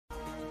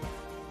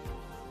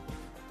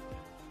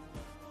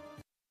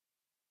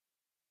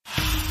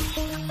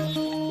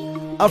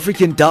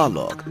African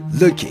Dialogue,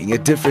 looking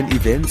at different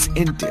events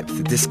in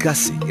depth,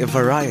 discussing a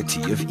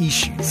variety of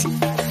issues.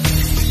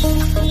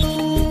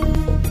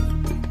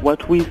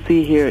 What we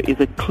see here is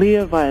a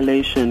clear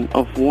violation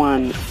of,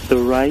 one, the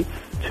rights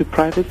to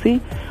privacy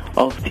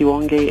of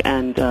Tiwonge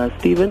and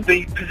Stephen.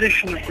 The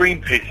position of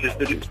Greenpeace is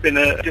that it's been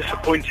a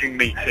disappointing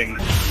meeting.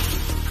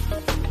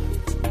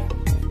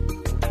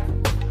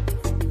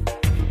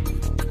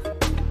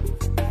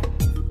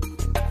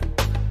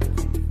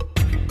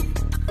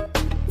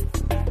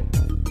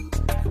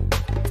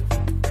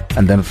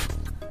 And then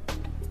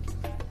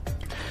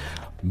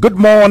good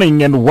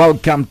morning and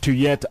welcome to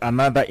yet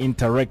another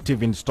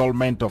interactive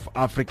installment of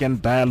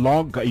African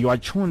Dialogue. You are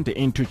tuned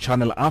into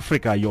Channel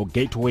Africa, your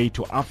gateway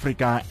to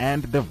Africa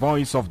and the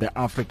voice of the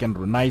African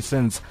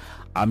Renaissance.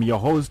 I'm your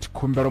host,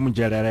 Kumbero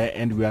Mujerere,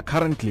 and we are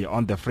currently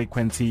on the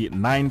frequency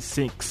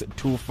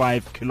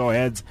 9625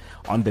 kilohertz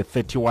on the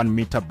 31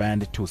 meter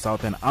band to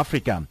Southern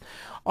Africa.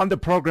 On the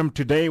program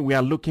today, we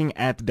are looking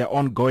at the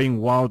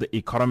ongoing World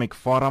Economic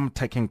Forum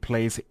taking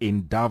place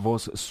in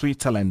Davos,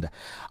 Switzerland.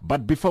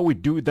 But before we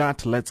do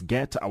that, let's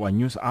get our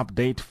news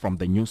update from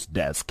the news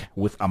desk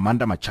with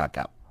Amanda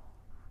Machaka.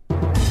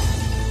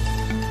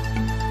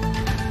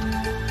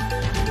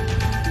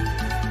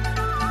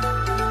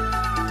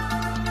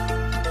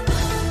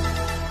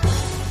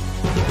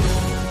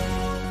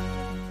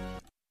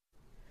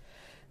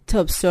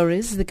 Top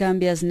stories. The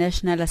Gambia's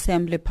National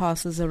Assembly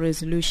passes a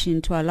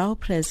resolution to allow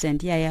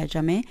President Yahya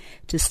Jammeh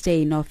to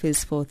stay in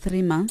office for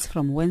 3 months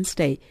from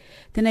Wednesday.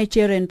 The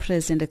Nigerian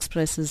president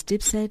expresses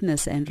deep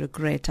sadness and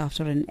regret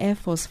after an Air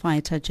Force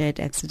fighter jet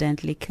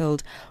accidentally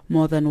killed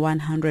more than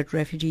 100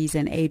 refugees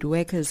and aid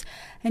workers.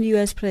 And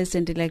U.S.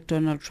 President-elect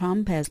Donald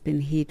Trump has been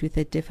hit with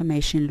a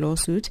defamation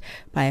lawsuit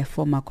by a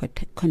former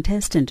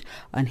contestant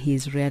on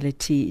his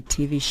reality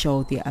TV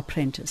show The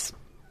Apprentice.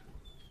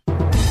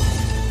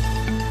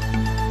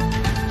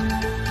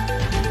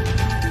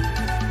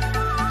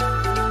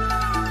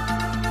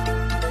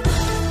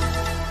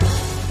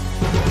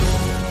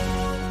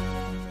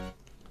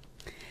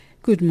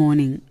 Good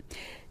morning.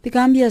 The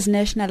Gambia's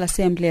National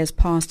Assembly has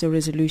passed a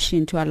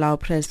resolution to allow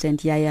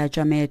President Yahya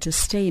Jammeh to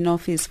stay in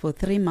office for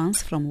 3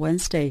 months from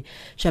Wednesday.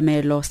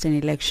 Jammeh lost an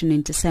election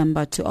in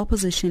December to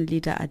opposition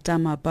leader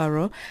Adama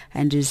Barrow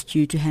and is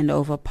due to hand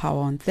over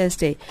power on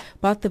Thursday.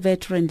 But the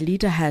veteran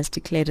leader has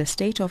declared a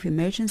state of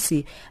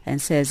emergency and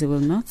says he will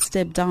not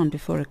step down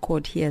before a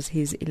court hears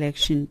his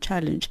election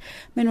challenge.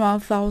 Meanwhile,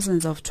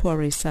 thousands of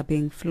tourists are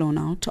being flown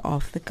out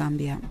of the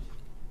Gambia.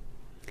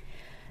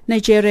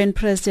 Nigerian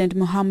President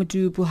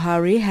Muhammadu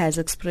Buhari has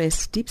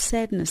expressed deep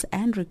sadness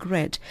and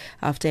regret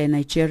after a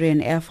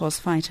Nigerian Air Force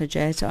fighter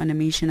jet on a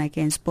mission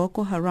against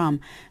Boko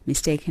Haram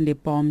mistakenly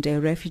bombed a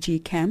refugee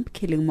camp,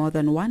 killing more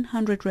than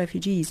 100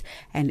 refugees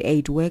and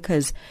aid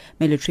workers.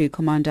 Military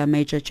Commander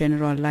Major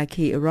General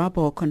Lucky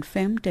Irabo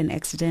confirmed an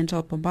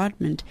accidental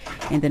bombardment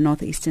in the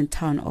northeastern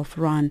town of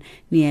Ran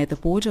near the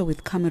border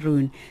with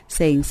Cameroon,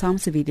 saying some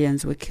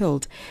civilians were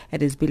killed.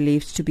 It is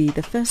believed to be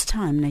the first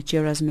time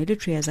Nigeria's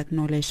military has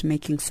acknowledged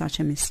making such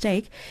a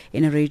mistake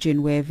in a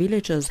region where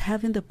villagers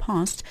have in the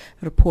past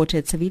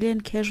reported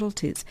civilian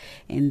casualties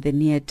in the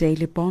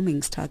near-daily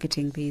bombings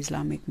targeting the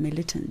Islamic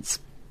militants.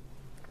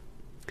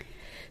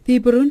 The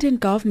Burundian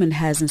government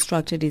has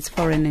instructed its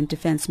foreign and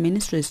defense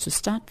ministries to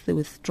start the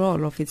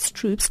withdrawal of its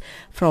troops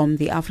from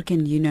the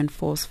African Union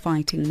force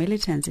fighting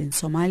militants in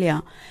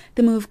Somalia.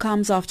 The move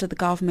comes after the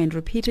government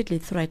repeatedly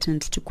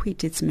threatened to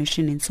quit its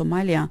mission in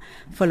Somalia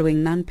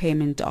following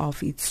non-payment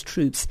of its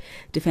troops.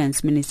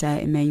 Defense Minister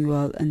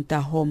Emmanuel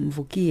Ntahom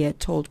Vukia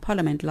told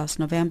Parliament last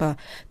November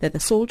that the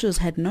soldiers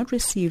had not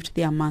received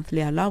their monthly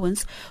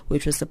allowance,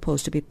 which was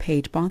supposed to be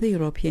paid by the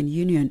European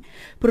Union.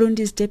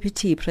 Burundi's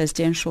deputy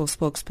presidential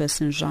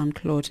spokesperson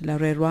Jean-Claude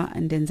Lareroi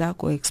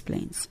Ndenzako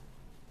explains.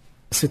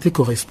 Cette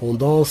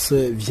correspondance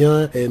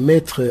vient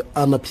mettre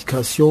en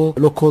application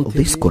le contenu.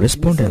 This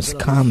correspondence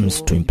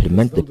comes to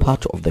implement the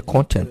part of the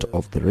content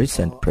of the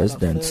recent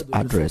president's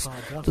address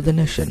to the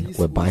nation,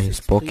 whereby he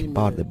spoke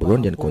about the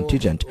Burundian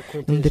contingent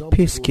in the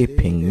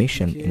peacekeeping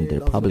mission in the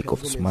Republic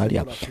of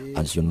Somalia.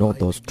 As you know,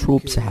 those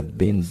troops have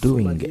been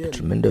doing a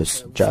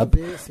tremendous job,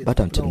 but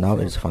until now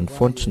it is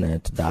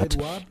unfortunate that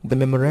the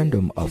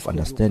memorandum of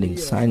understanding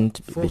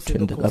signed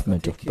between the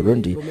government of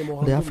Burundi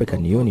and the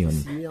African Union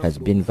has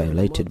been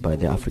violated by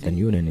the African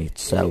Union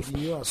itself.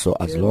 So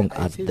as long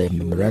as the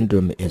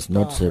memorandum is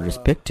not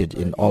respected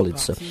in all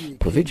its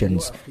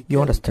provisions, you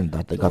understand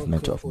that the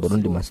government of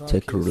Burundi must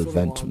take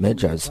relevant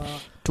measures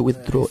to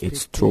withdraw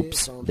its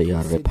troops. They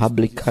are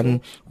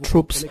Republican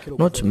troops,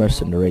 not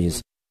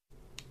mercenaries.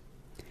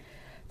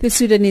 The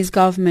Sudanese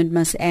government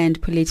must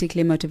end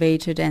politically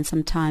motivated and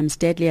sometimes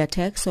deadly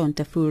attacks on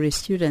Darfuri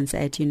students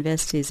at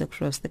universities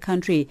across the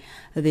country.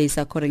 This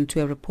according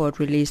to a report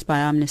released by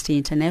Amnesty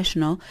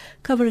International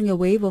covering a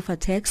wave of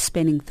attacks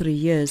spanning 3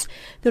 years.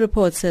 The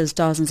report says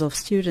dozens of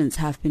students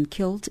have been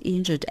killed,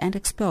 injured and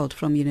expelled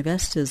from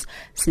universities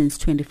since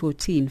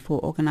 2014 for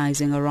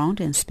organizing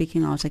around and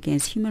speaking out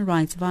against human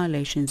rights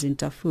violations in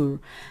Darfur.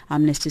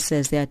 Amnesty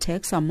says the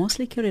attacks are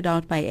mostly carried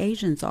out by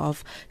agents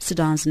of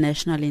Sudan's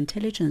National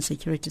Intelligence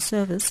Security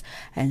Service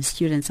and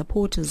student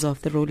supporters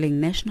of the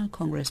ruling National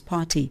Congress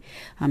Party.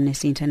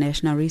 Amnesty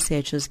International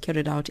researchers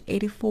carried out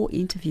 84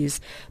 interviews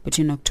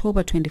between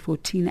October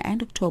 2014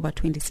 and October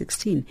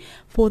 2016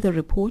 for the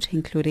report,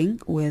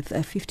 including with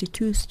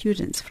 52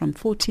 students from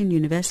 14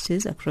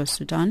 universities across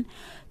Sudan,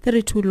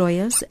 32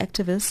 lawyers,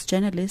 activists,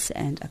 journalists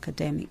and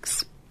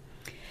academics.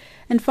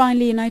 And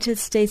finally, United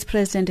States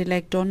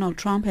President-elect Donald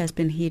Trump has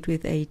been hit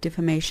with a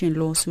defamation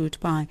lawsuit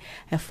by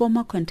a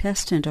former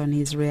contestant on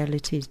his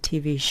reality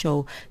TV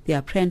show, The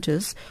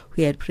Apprentice,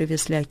 who had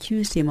previously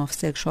accused him of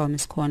sexual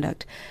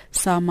misconduct.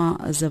 Sama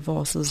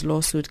Zavos's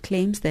lawsuit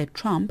claims that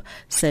Trump,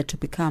 set to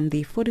become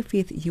the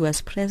 45th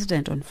U.S.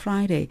 president on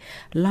Friday,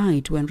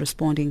 lied when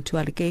responding to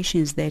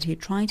allegations that he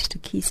tried to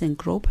kiss and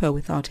grope her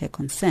without her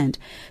consent.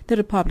 The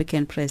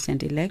Republican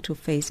president-elect, who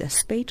faced a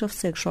spate of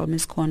sexual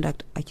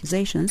misconduct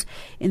accusations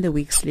in the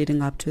weeks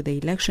leading up to the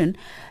election,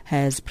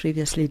 has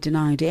previously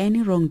denied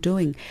any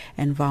wrongdoing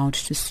and vowed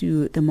to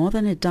sue the more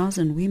than a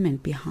dozen women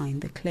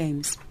behind the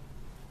claims.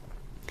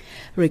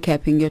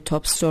 Recapping your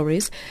top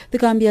stories, the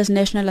Gambia's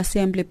National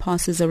Assembly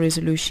passes a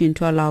resolution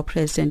to allow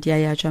President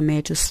Yahya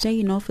Jammeh to stay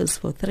in office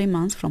for 3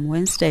 months from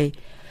Wednesday.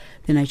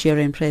 The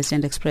Nigerian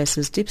president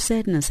expresses deep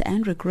sadness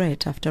and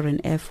regret after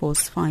an Air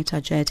Force fighter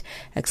jet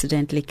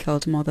accidentally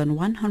killed more than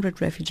 100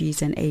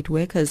 refugees and aid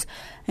workers.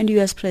 And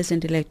U.S.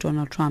 President-elect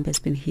Donald Trump has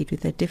been hit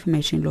with a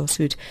defamation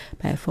lawsuit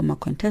by a former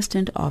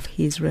contestant of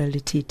his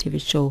reality TV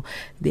show,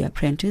 The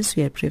Apprentice,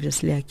 who had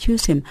previously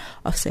accused him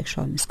of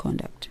sexual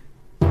misconduct.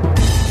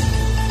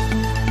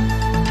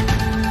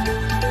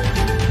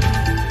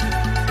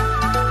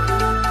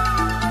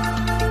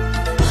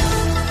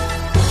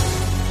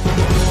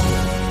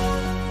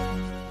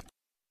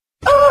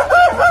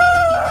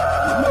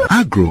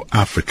 Agro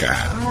Africa.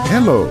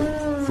 Hello.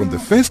 From the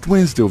first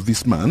Wednesday of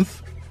this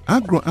month,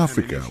 Agro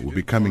Africa will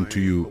be coming to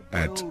you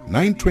at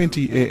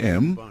 9:20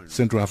 a.m.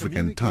 Central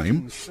African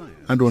Time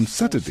and on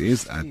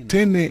Saturdays at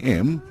 10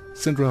 a.m.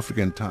 Central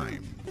African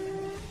Time.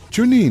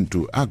 Tune in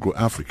to Agro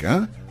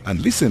Africa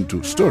and listen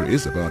to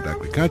stories about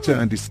agriculture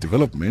and its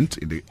development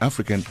in the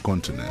African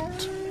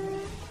continent.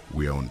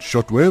 We are on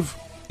shortwave,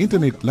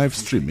 internet live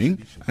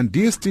streaming and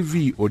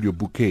DSTV audio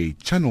bouquet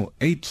channel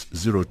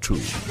 802.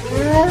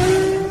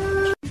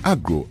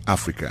 Agro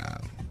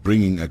Africa,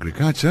 bringing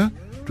agriculture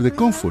to the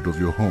comfort of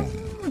your home.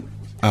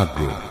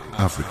 Agro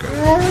Africa.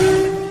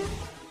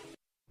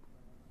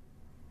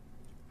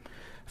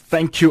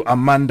 Thank you,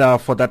 Amanda,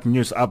 for that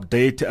news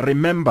update.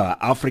 Remember,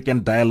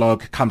 African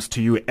Dialogue comes to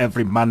you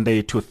every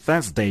Monday to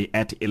Thursday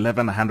at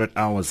 1100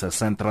 hours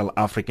Central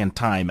African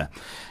Time.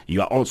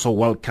 You are also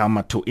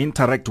welcome to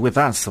interact with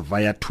us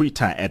via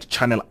Twitter at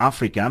Channel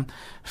Africa,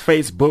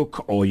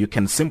 Facebook, or you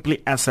can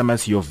simply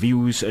SMS your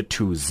views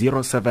to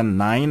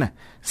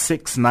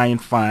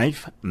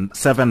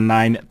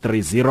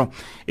 079-695-7930.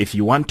 If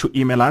you want to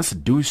email us,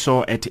 do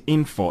so at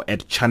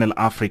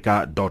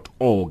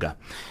info@channelafrica.org.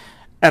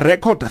 A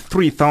record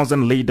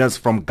 3,000 leaders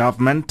from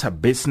government,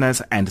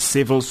 business and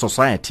civil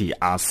society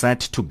are set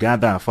to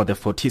gather for the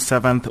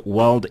 47th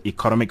World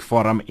Economic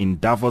Forum in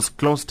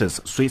Davos-Klosters,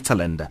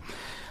 Switzerland.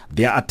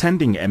 They are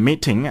attending a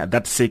meeting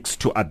that seeks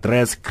to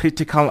address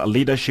critical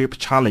leadership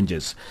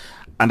challenges.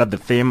 Under the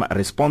theme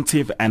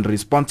Responsive and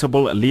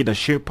Responsible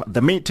Leadership,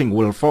 the meeting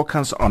will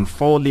focus on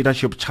 4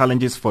 leadership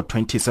challenges for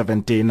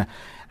 2017: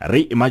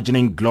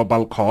 reimagining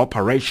global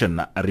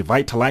cooperation,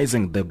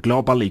 revitalizing the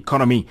global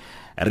economy,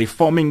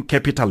 reforming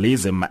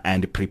capitalism,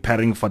 and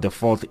preparing for the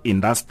 4th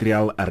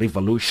industrial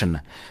revolution.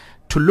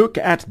 To look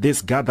at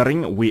this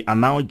gathering, we are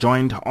now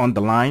joined on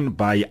the line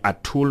by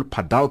Atul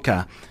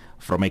Padalkar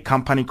from a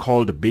company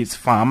called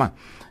BizFarm,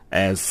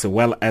 as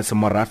well as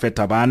Morafe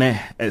Tabane,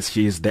 as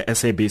she is the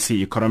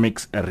SABC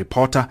Economics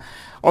Reporter.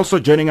 Also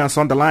joining us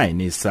on the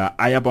line is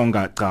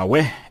Ayabonga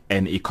Cawe,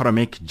 an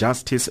Economic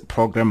Justice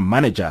Program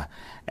Manager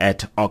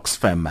at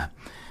Oxfam.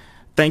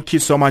 Thank you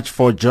so much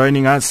for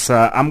joining us.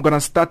 I'm going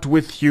to start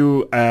with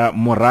you,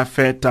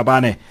 Morafe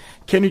Tabane.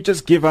 Can you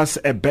just give us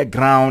a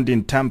background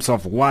in terms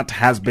of what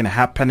has been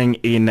happening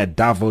in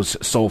Davos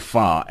so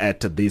far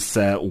at this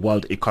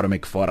World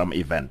Economic Forum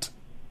event?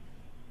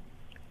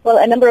 Well,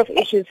 a number of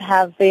issues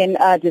have been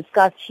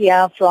discussed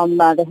here, from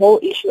the whole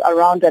issue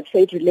around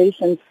trade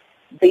relations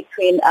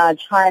between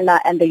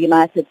China and the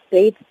United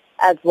States,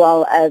 as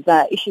well as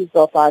issues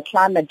of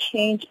climate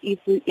change,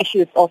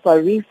 issues of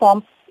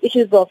reform,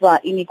 issues of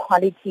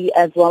inequality,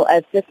 as well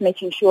as just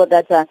making sure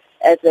that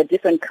as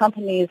different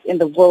companies in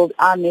the world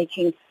are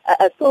making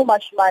so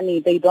much money,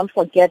 they don't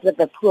forget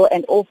the poor,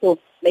 and also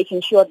making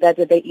sure that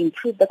they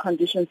improve the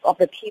conditions of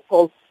the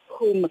people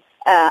whom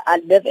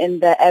live in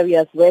the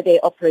areas where they're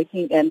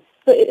operating in.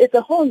 So it's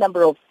a whole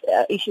number of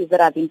issues that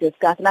have been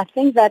discussed. And I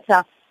think that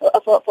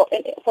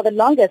for the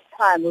longest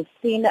time, we've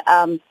seen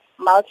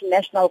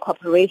multinational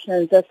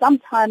corporations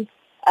sometimes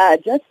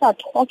just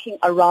start talking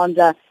around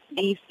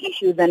these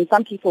issues, and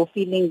some people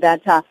feeling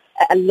that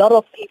a lot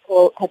of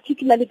people,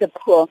 particularly the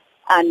poor,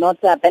 are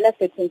not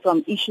benefiting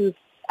from issues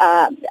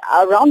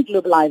around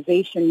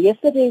globalization.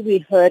 Yesterday we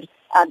heard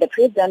the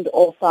president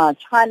of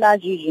China,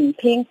 Xi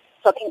Jinping,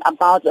 talking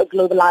about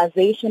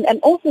globalization and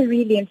also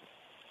really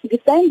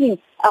defending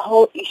a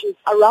whole issues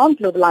around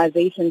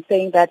globalization,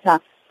 saying that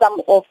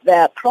some of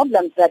the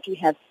problems that we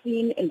have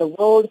seen in the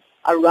world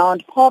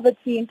around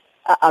poverty,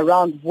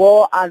 around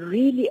war, are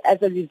really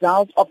as a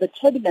result of the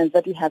turbulence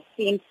that we have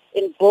seen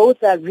in both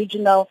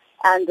regional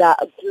and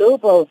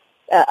global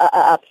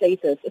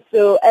places.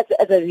 So as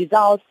a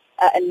result,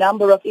 a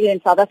number of, even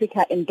in South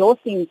Africa,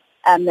 endorsing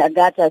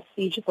that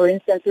speech. For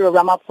instance, Cyril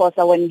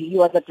Ramaphosa, when he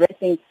was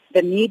addressing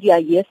the media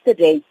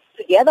yesterday,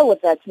 together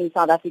with that in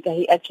South Africa,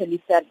 he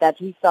actually said that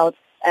he felt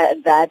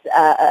that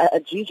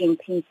Xi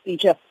Jinping's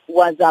speech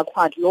was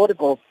quite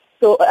laudable.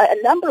 So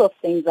a number of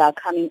things are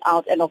coming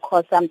out, and of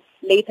course,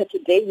 later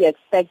today we're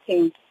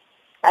expecting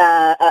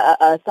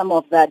some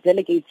of the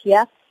delegates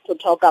here to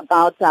talk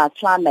about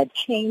climate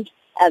change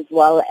as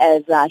well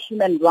as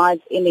human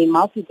rights in a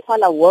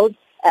multipolar world.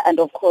 And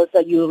of course,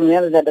 you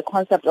remember that the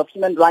concept of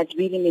human rights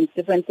really means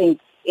different things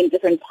in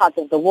different parts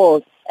of the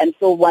world. And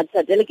so what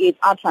delegates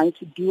are trying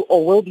to do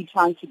or will be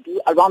trying to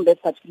do around this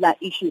particular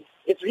issue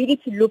is really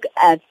to look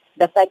at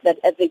the fact that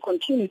as they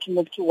continue to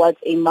move towards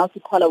a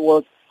multipolar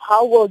world,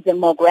 how will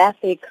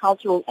demographic,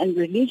 cultural, and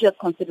religious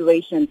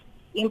considerations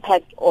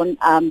impact on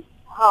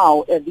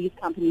how these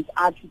companies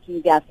are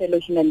treating their fellow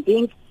human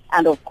beings?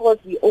 And of course,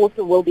 we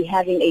also will be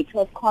having a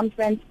press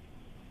conference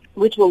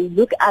which will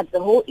look at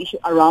the whole issue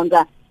around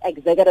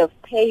executive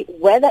pay,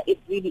 whether it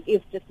really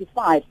is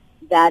justified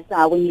that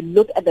when you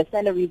look at the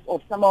salaries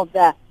of some of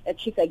the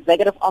chief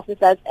executive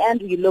officers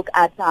and you look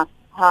at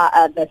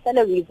the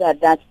salaries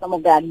that some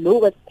of the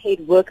lowest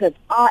paid workers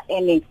are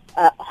earning,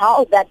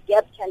 how that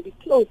gap can be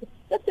closed,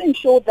 just to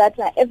ensure that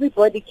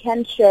everybody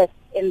can share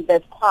in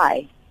this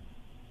pie.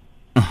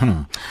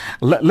 Mm-hmm.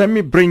 Let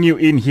me bring you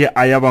in here,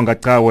 Ayabonga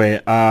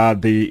Cawe,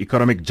 the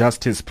Economic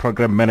Justice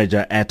Program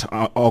Manager at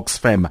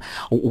Oxfam.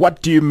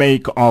 What do you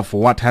make of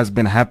what has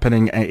been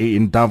happening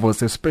in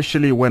Davos,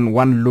 especially when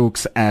one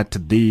looks at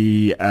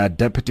the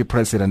Deputy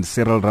President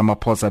Cyril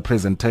Ramaphosa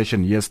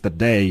presentation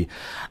yesterday?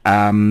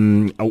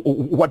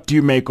 What do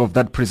you make of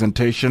that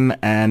presentation,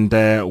 and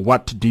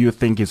what do you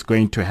think is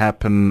going to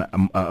happen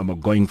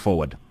going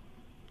forward?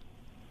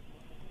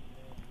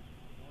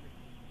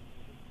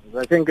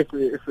 I think if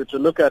we to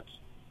look at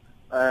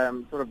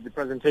sort of the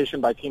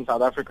presentation by Team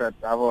South Africa at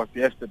Davos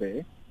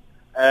yesterday,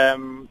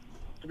 to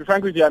be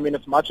frank with you, I mean,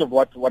 it's much of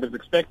what is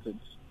expected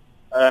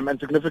and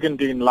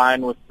significantly in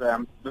line with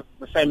the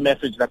same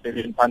message that they've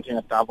been punting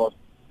at Davos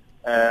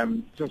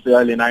since the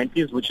early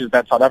 90s, which is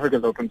that South Africa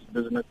is open to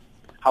business.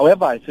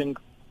 However, I think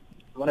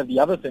one of the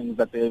other things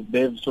that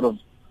they've sort of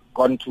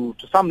gone to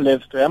some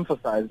lengths to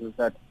emphasize is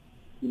that,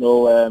 you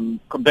know,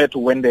 compared to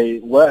when they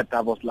were at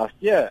Davos last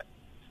year,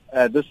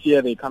 this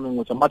year they're coming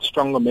with a much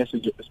stronger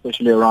message,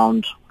 especially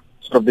around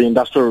sort of the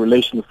industrial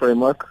relations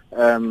framework,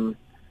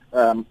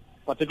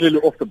 particularly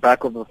off the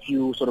back of a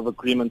few sort of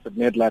agreements that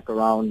made like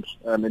around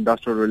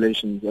industrial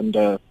relations and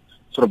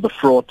sort of the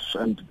fraught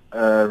and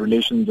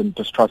relations and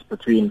distrust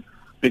between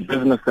big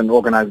business and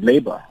organized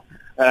labor.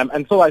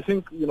 And so I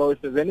think, you know,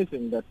 if there's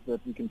anything that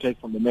we can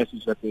take from the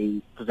message that they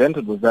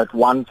presented was that,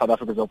 one, South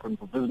Africa is open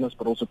for business,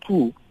 but also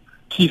two,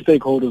 key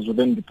stakeholders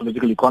within the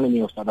political economy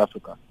of South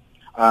Africa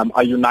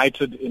are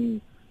united in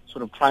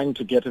sort of trying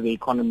to get the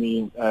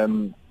economy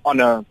on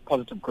a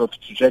positive growth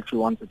trajectory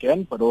once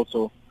again, but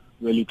also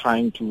really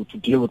trying to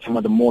deal with some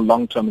of the more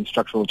long-term and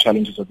structural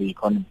challenges of the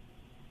economy.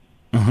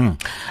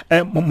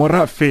 Mm-hmm.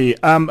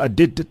 Morafe,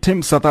 did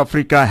Team South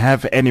Africa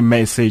have any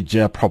message,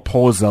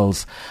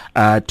 proposals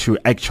to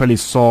actually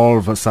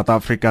solve South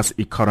Africa's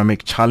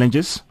economic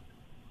challenges?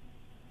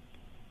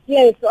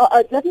 Yes,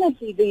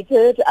 definitely they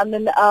did. I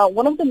mean,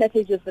 one of the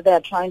messages that they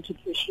are trying to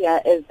push here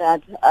is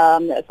that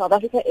South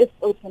Africa is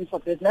open for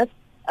business.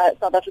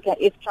 South Africa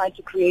is trying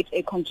to create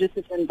a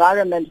conducive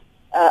environment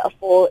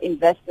for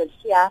investors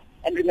here.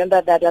 And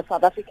remember that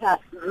South Africa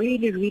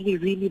really, really,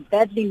 really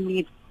badly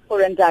needs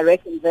foreign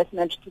direct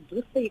investment to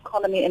boost the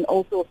economy and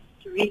also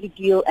to really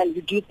deal and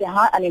reduce the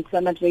high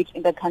unemployment rate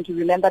in the country.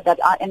 Remember that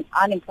our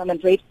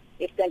unemployment rate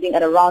is standing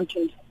at around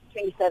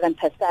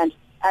 27%.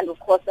 And of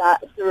course,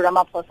 Cyril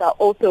Ramaphosa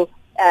also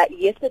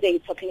yesterday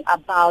talking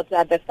about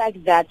the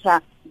fact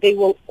that they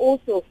will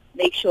also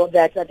make sure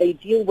that they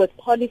deal with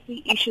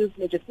policy issues,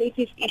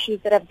 legislative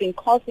issues that have been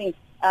causing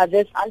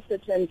this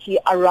uncertainty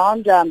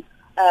around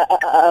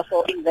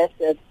for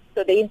investors.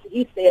 So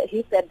he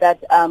said that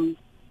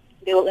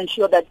they will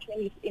ensure that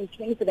in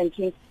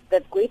 2017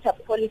 that greater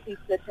policy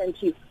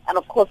certainty, and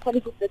of course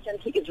policy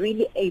certainty is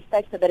really a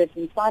factor that has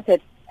been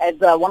cited as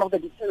one of the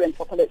deterrents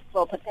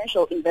for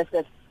potential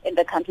investors in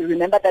the country.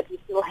 Remember that we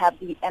still have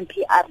the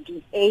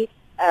MPRDA,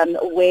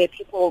 where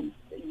people,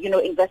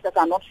 investors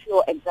are not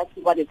sure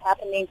exactly what is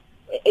happening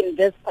in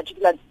that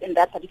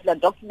particular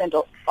document.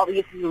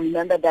 Obviously, you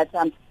remember that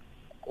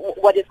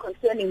what is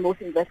concerning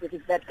most investors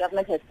is that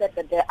government has said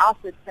that there are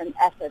certain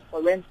assets,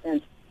 for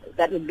instance,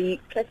 that would be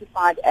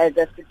classified as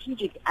a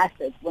strategic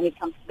asset when it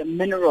comes to the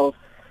minerals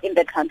in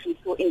the country.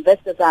 So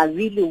investors are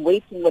really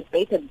waiting with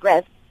bated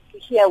breath to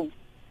hear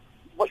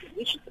what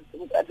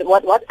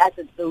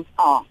assets those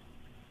are.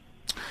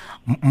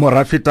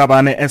 Morafe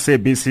Tabane,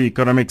 SABC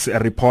Economics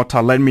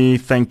Reporter, let me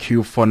thank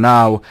you for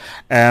now.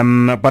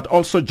 But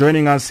also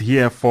joining us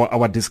here for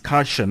our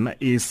discussion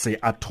is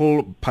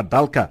Atul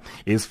Padalkar,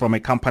 is from a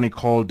company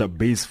called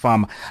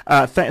BizFarm.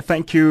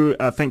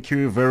 Thank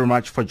you very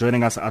much for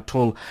joining us,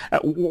 Atul.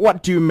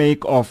 What do you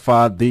make of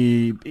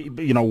the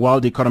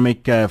World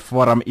Economic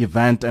Forum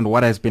event and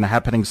what has been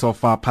happening so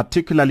far,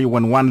 particularly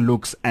when one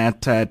looks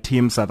at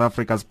Team South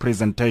Africa's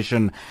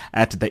presentation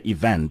at the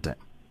event?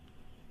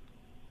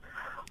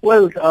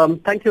 Well,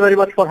 thank you very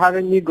much for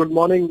having me. Good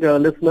morning,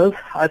 listeners.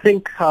 I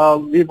think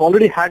we've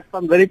already had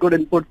some very good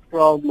input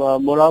from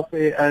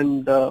Morafe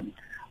and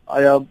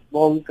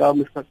Ayabonga,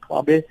 Mr.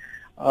 Cawe.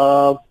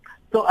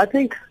 So I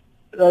think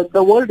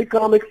the World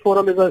Economic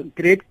Forum is a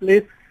great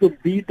place to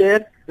be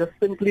there, just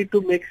simply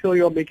to make sure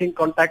you're making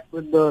contact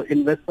with the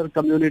investor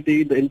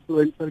community, the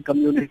influencer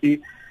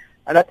community.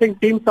 And I think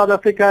Team South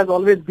Africa has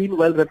always been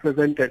well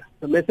represented.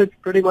 The message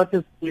pretty much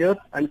is clear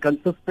and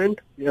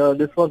consistent.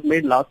 This was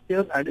made last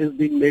year and is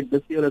being made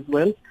this year as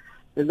well,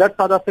 is that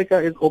South Africa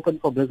is open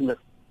for business.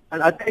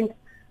 And I think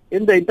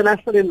in the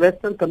international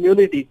investor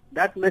community,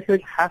 that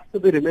message has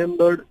to be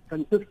remembered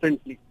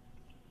consistently.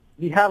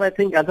 We have, I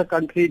think, as a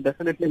country,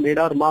 definitely made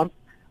our mark.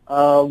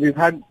 We've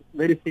had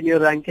very senior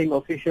ranking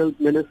officials,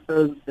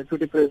 ministers,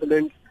 deputy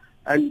presidents,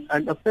 and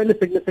a fairly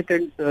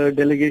significant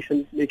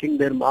delegation making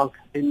their mark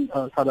in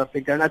South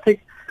Africa. And I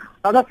think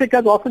South Africa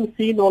is often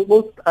seen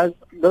almost as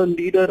the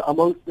leader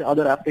amongst the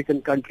other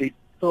African countries.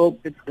 So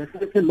it's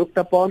definitely looked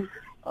upon.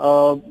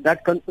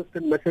 That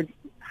consistent message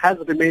has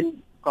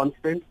remained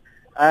constant.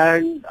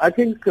 And I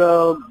think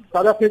South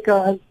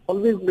Africa has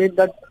always made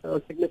that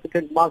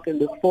significant mark in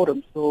this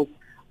forum. So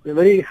we're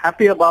very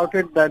happy about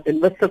it, that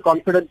investor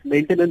confidence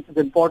maintenance is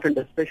important,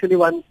 especially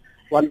when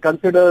one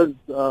considers,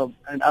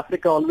 and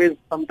Africa always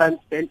sometimes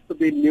tends to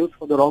be in news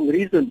for the wrong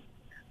reason.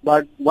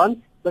 But once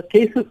the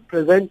case is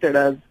presented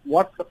as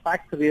what the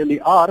facts really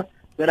are,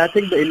 then I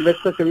think the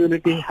investor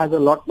community has a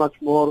lot much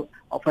more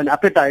of an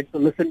appetite to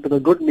listen to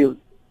the good news.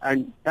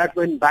 And that,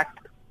 when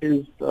backed,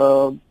 is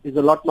a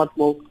lot much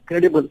more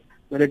credible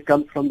when it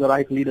comes from the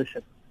right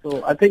leadership.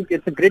 So I think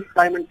it's a great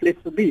time and place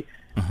to be.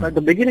 Mm-hmm. At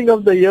the beginning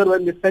of the year,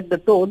 when we set the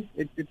tone,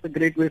 it's a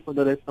great way for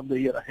the rest of the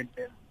year ahead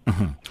there.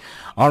 Mm-hmm.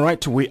 All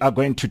right, we are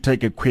going to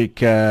take a quick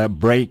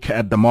break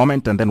at the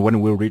moment, and then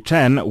when we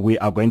return, we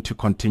are going to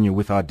continue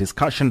with our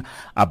discussion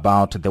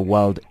about the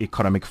World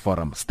Economic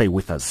Forum. Stay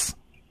with us.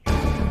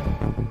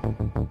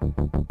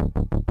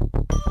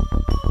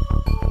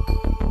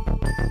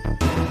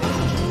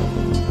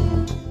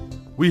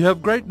 We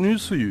have great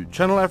news for you.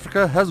 Channel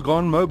Africa has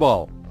gone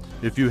mobile.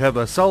 If you have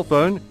a cell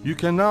phone, you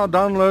can now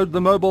download the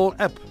mobile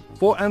app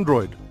for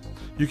Android.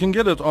 You can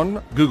get it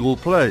on Google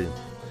Play.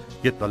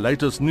 Get the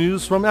latest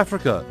news from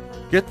Africa.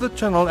 Get the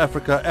Channel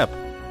Africa app.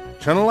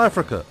 Channel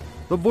Africa,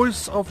 the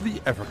voice of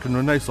the African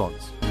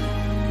Renaissance.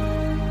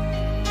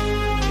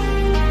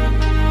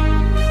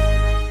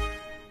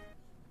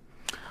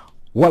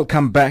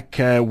 Welcome back.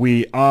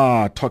 We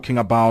are talking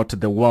about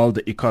the World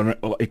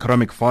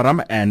Economic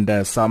Forum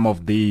and some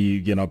of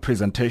the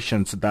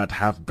presentations that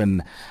have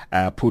been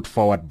put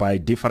forward by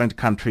different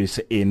countries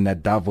in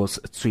Davos,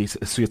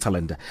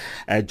 Switzerland.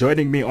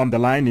 Joining me on the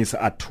line is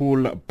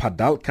Atul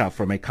Padalkar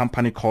from a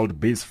company called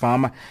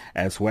BizFarm,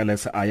 as well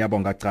as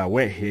Ayabonga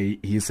Cawe.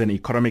 He's an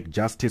economic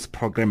justice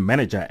program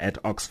manager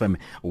at Oxfam.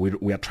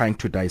 We are trying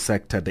to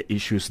dissect the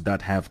issues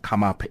that have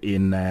come up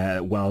in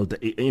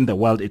the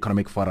World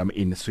Economic Forum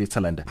in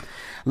Switzerland.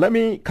 Let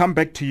me come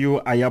back to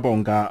you,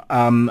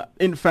 Ayabonga.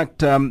 In fact,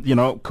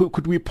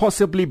 could we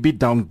possibly be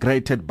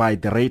downgraded by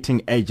the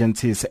rating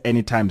agencies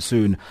anytime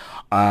soon,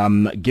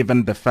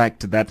 given the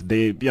fact that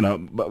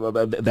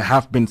there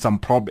have been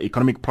some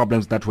economic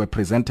problems that were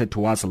presented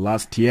to us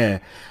last year,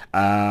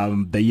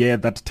 the year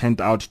that turned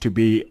out to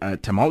be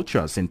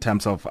tumultuous in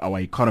terms of our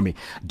economy.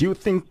 Do you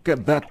think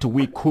that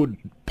we could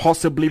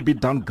possibly be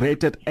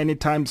downgraded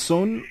anytime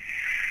soon?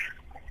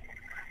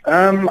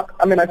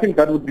 I think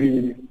that would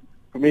be,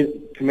 for me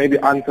to maybe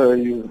answer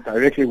you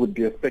directly, would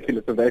be a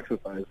speculative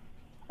exercise.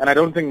 And I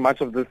don't think much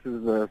of this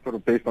is sort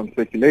of based on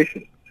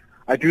speculation.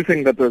 I do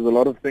think that there's a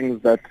lot of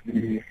things that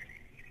the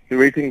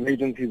rating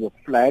agencies have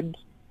flagged,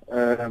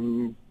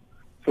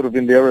 sort of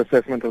in their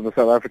assessment of the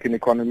South African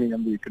economy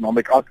and the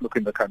economic outlook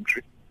in the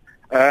country.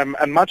 And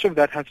much of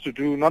that has to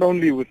do not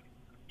only with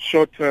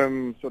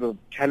short-term sort of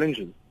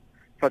challenges,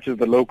 such as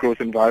the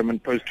low-growth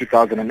environment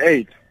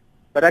post-2008,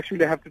 but actually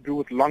they have to do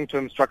with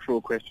long-term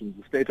structural questions,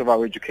 the state of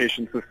our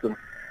education system,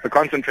 the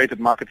concentrated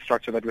market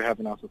structure that we have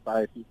in our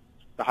society,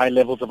 the high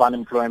levels of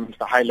unemployment,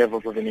 the high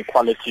levels of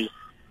inequality.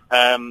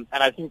 And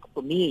I think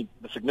for me,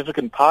 the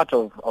significant part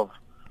of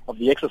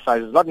the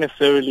exercise is not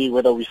necessarily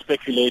whether we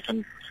speculate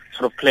and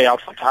sort of play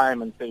out for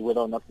time and say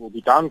whether or not we'll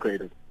be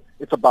downgraded.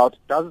 It's about,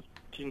 does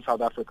Team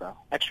South Africa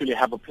actually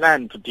have a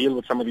plan to deal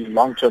with some of these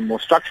long-term, more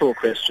structural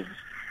questions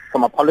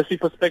from a policy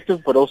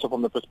perspective, but also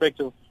from the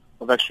perspective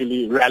of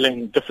actually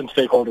rallying different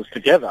stakeholders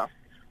together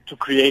to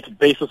create a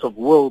basis of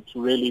will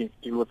to really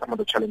deal with some of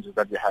the challenges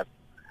that we have.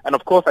 And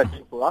of course, I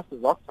think for us as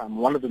Oxfam,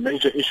 one of the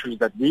major issues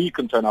that we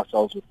concern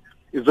ourselves with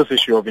is this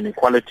issue of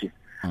inequality.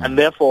 And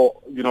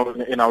therefore,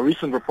 in our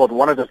recent report,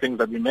 one of the things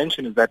that we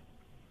mentioned is that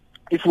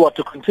if we are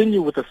to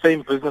continue with the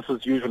same business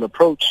as usual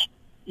approach,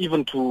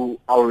 even to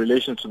our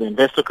relations to the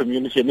investor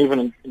community and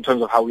even in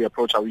terms of how we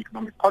approach our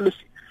economic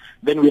policy,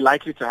 then we're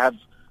likely to have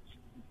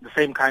the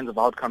same kinds of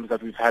outcomes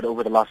that we've had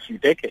over the last few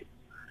decades.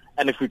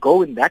 And if we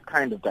go in that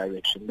kind of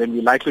direction, then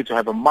we're likely to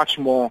have a much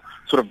more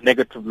sort of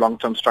negative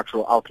long-term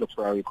structural outlook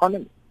for our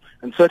economy.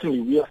 And certainly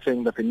we are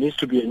saying that there needs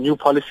to be a new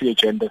policy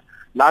agenda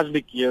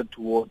largely geared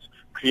towards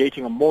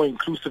creating a more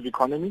inclusive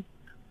economy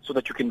so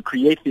that you can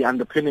create the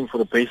underpinning for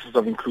the basis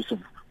of inclusive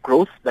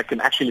growth that can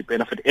actually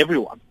benefit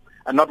everyone.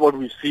 And not what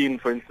we've seen,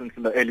 for instance,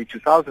 in the early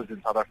 2000s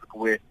in South Africa,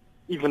 where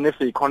even if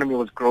the economy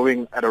was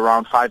growing at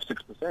around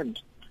 5-6%,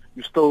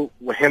 you still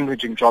were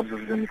hemorrhaging jobs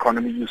as an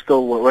economy. You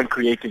still weren't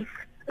creating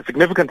a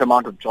significant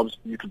amount of jobs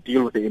for you to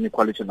deal with the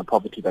inequality and the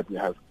poverty that we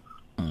have.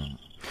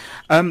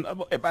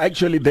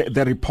 Actually,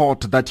 the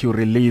report that you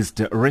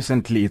released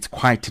recently, it's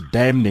quite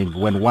damning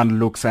when one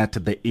looks at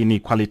the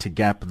inequality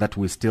gap that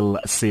we're still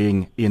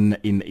seeing in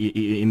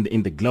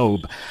the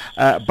globe.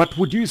 But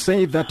would you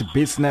say that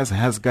business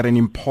has got an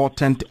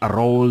important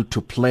role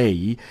to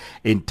play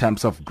in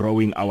terms of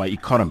growing our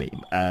economy?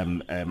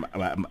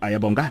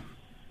 Ayabonga?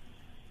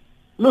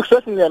 Look,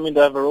 certainly, I mean,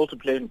 they have a role to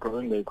play in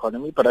growing the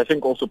economy, but I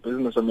think also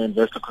business and the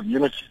investor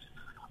communities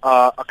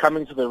are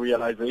coming to the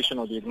realization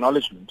or the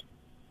acknowledgement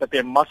that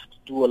they must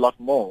do a lot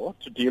more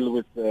to deal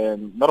with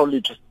not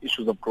only just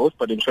issues of growth,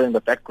 but ensuring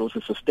that that growth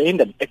is sustained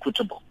and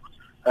equitable.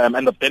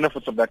 And the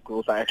benefits of that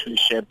growth are actually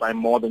shared by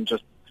more than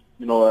just,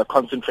 a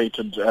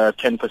concentrated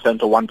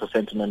 10% or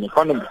 1% in an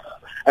economy.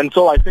 And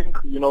so I think,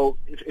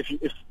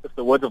 if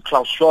the words of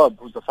Klaus Schwab,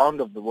 who's the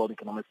founder of the World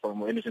Economic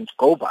Forum, were anything to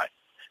go by,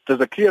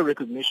 there's a clear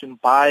recognition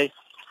by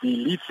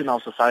the elites in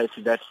our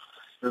society that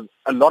there's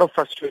a lot of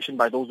frustration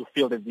by those who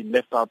feel they've been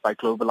left out by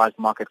globalized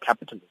market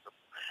capitalism.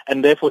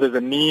 And therefore, there's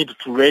a need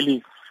to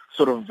really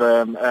sort of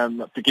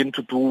begin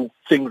to do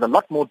things a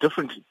lot more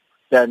differently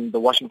than the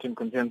Washington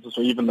Consensus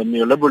or even the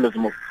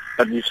neoliberalism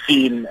that we've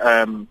seen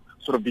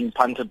sort of being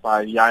punted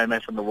by the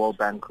IMF and the World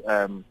Bank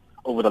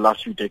over the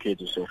last few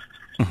decades or so.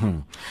 Mm-hmm.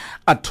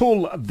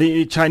 Atul,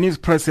 the Chinese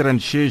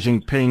President Xi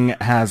Jinping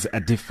has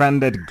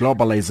defended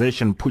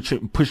globalization,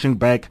 pushing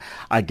back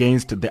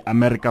against the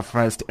America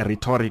First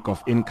rhetoric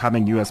of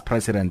incoming U.S.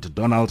 President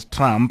Donald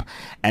Trump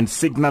and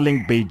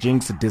signaling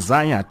Beijing's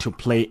desire to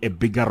play a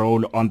bigger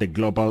role on the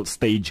global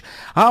stage.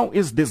 How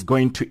is this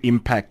going to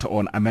impact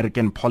on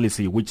American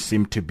policy, which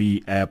seems to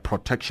be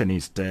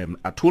protectionist?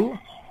 Atul?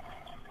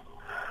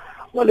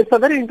 Well, it's a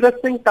very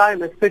interesting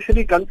time,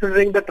 especially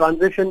considering the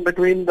transition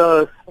between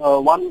the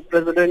one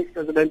president,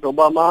 President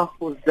Obama,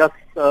 who's just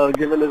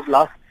given his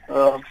last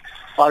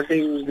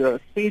parting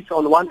speech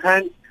on one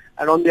hand,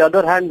 and on the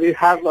other hand, we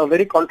have a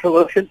very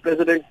controversial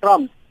President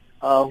Trump,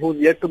 who's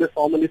yet to be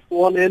formally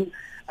sworn in,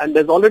 and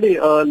there's already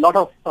a lot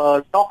of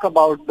talk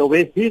about the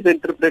way he's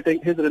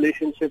interpreting his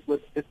relationship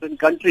with different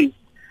countries.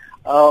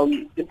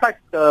 In fact,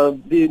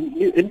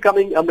 the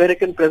incoming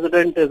American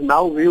president is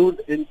now viewed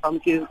in some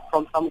cases,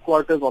 from some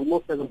quarters,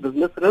 almost as a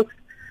business risk.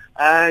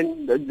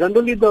 And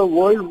generally the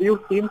world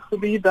view seems to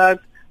be that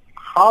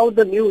how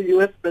the new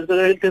U.S.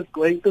 president is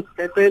going to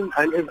step in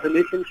and his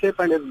relationship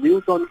and his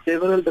views on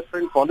several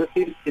different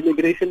policies,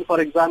 immigration, for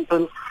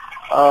example,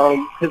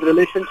 his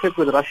relationship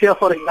with Russia,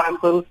 for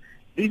example,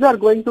 these are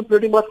going to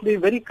pretty much be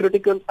very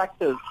critical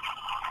factors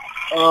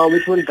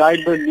which will guide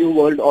the new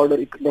world order,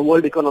 the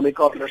world economic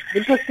order.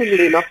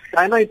 Interestingly enough,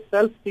 China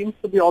itself seems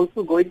to be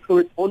also going through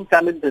its own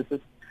challenges.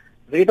 Its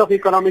rate of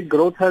economic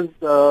growth has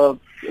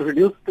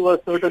reduced to a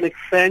certain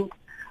extent,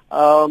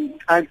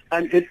 and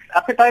its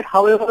appetite,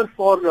 however,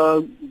 for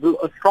a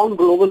strong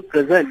global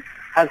presence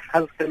has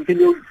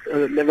continued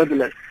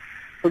nevertheless.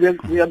 So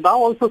we are now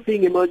also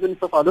seeing emergence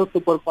of other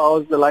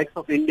superpowers, the likes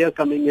of India,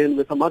 coming in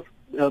with a much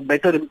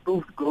better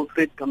improved growth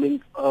rate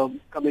coming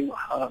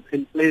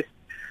in place.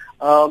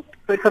 So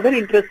it's a very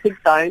interesting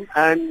time,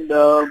 and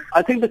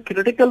I think the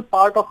critical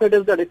part of it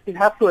is that if we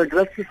have to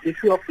address this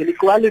issue of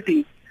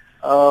inequality,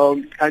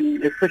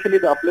 and especially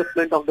the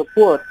upliftment of the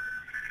poor,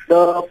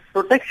 the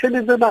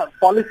protectionism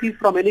policies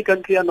from any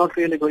country are not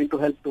really going to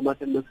help too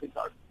much in this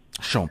regard.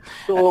 Sure.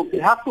 So we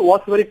have to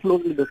watch very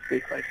closely this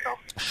space right now.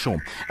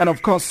 Sure. And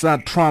of course,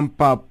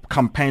 Trump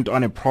campaigned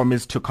on a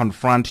promise to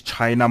confront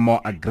China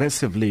more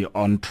aggressively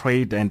on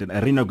trade and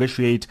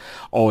renegotiate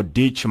or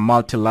ditch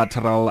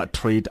multilateral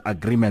trade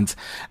agreements.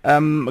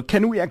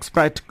 Can we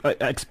expect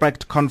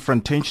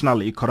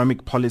confrontational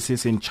economic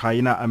policies in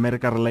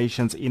China-America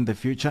relations in the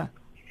future?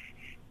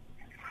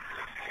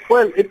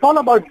 Well, it's all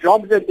about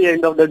jobs at the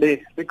end of the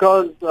day,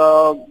 because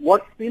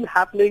what's been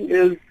happening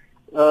is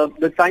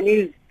the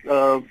Chinese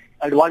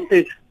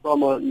advantage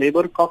from a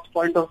labor cost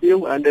point of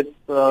view and its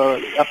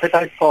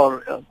appetite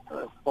for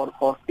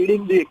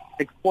feeding the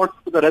exports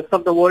to the rest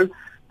of the world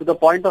to the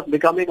point of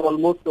becoming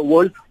almost the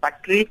world's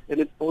factory in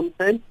its own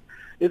sense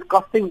is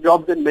costing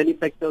jobs in many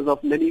sectors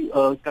of many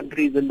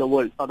countries in the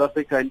world, South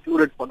Africa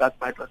included for that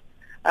matter.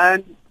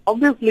 And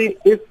obviously,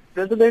 if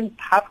presidents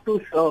have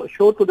to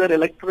show to their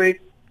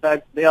electorate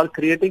that they are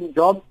creating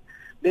jobs,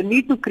 they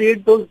need to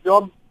create those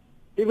jobs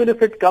even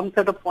if it comes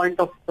at a point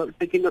of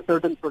taking a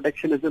certain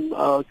protectionism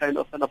kind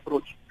of an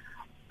approach.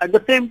 At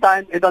the same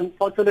time, it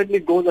unfortunately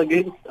goes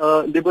against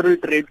liberal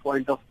trade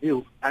point of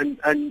view.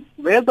 And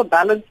where the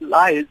balance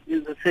lies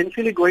is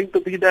essentially going to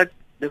be that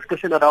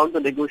discussion around the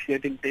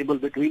negotiating table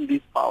between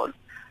these powers.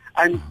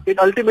 And it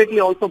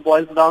ultimately also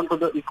boils down to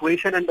the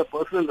equation and the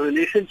personal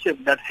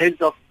relationship that heads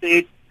of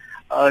state,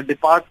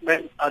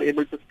 departments are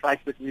able to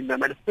strike between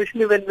them. And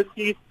especially when we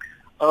see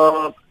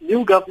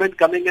new government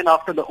coming in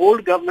after the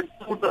old government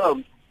 2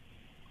 terms,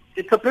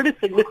 it's a pretty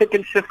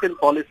significant shift in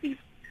policies.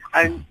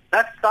 And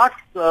that starts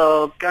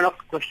kind of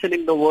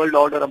questioning the world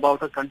order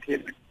about a country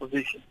and its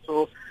position.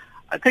 So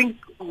I think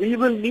we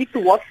will need to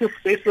watch this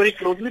space very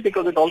closely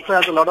because it also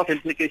has a lot of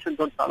implications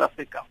on South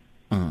Africa.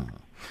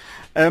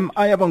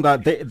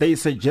 Ayabonga, there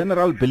is a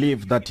general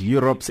belief that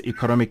Europe's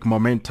economic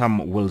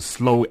momentum will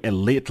slow a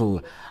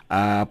little,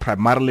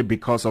 primarily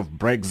because of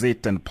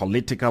Brexit and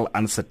political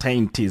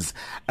uncertainties.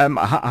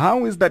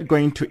 How is that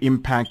going to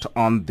impact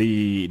on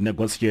the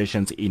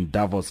negotiations in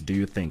Davos, do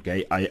you think,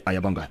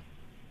 Ayabonga?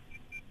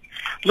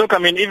 Look, I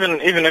mean, even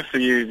if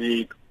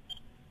the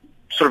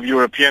sort of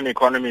European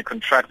economy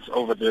contracts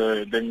over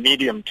the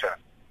medium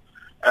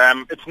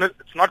term,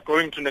 it's not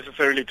going to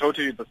necessarily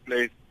totally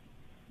displace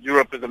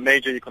Europe is a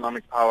major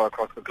economic power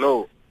across the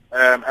globe.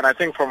 And I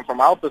think from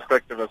our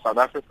perspective as South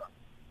Africa,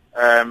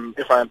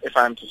 if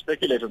I'm to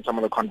speculate on some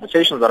of the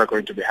conversations that are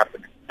going to be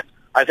happening,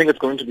 I think it's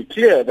going to be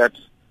clear that,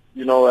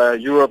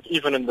 Europe,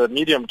 even in the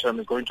medium term,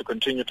 is going to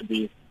continue to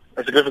be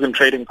a significant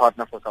trading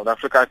partner for South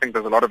Africa. I think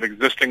there's a lot of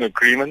existing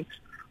agreements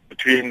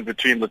between the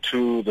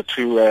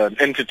two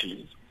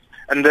entities.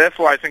 And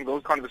therefore, I think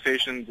those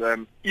conversations,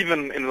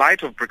 even in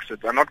light of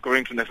Brexit, are not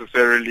going to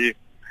necessarily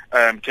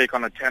take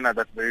on a tenor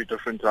that's very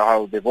different to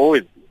how they've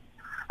always been.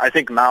 I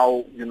think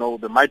now,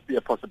 there might be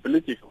a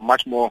possibility for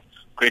much more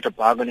greater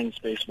bargaining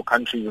space for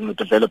countries in the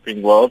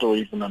developing world or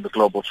even in the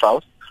global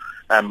south,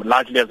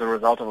 largely as a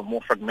result of a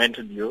more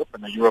fragmented Europe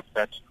and a Europe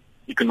that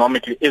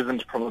economically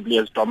isn't probably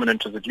as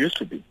dominant as it used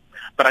to be.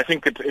 But I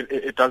think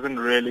it doesn't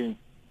really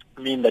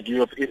mean that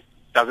Europe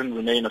doesn't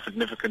remain a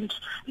significant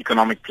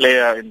economic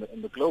player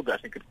in the globe. I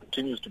think it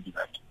continues to be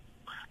that.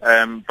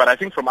 But I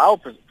think from our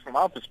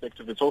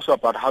perspective, it's also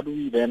about how do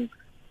we then,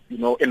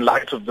 in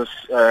light of this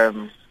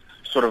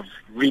sort of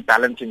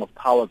rebalancing of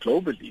power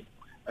globally,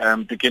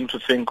 begin to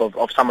think of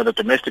some of the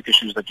domestic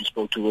issues that you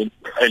spoke to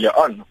earlier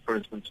on. For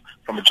instance,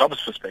 from a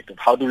jobs perspective,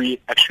 how do we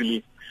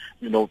actually,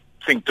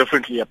 think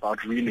differently about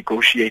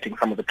renegotiating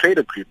some of the trade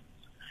agreements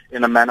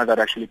in a manner that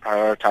actually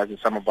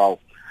prioritizes some of our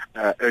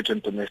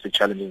urgent domestic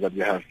challenges that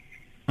we have.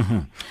 Mm-hmm.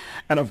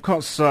 And of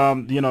course,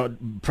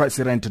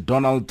 President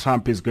Donald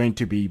Trump is going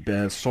to be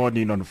sworn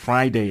in on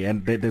Friday,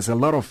 and there's a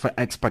lot of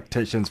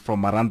expectations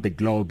from around the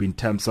globe in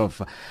terms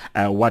of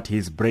what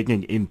he's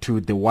bringing into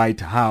the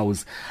White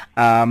House.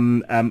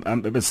 Some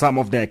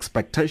of the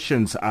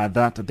expectations are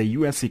that the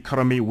U.S.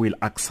 economy will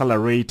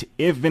accelerate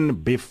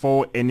even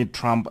before any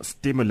Trump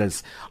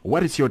stimulus.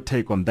 What is your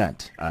take on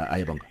that,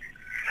 Ayabonga?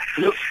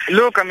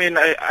 Look, I mean,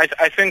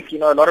 I think, a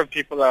lot of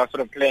people are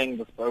sort of playing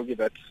this bogey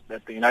that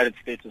the United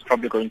States is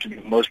probably going to be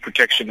the most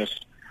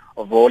protectionist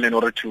of all in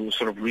order to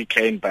sort of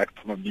reclaim back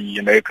some of the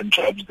American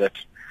jobs that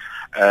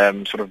are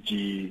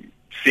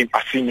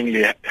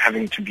seemingly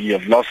having to be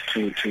of loss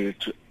to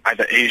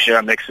either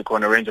Asia, Mexico,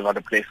 and a range of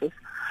other places.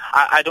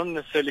 I don't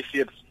necessarily see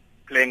it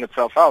playing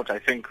itself out. I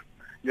think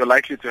you're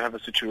likely to have a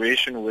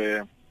situation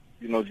where,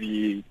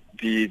 the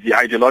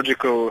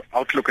ideological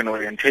outlook and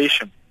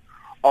orientation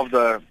of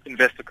the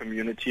investor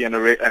community and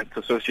its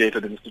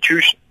associated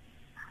institutions,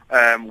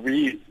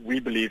 we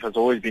believe has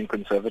always been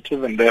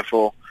conservative, and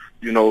therefore,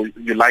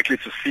 you're likely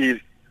to see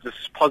this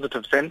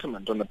positive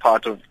sentiment on the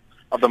part of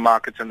the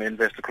markets and the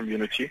investor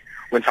community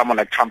when someone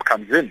like Trump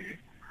comes in.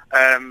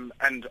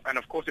 And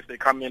of course, if they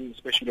come in,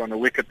 especially on a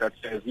wicket that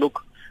says,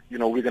 look, we're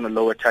going to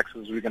lower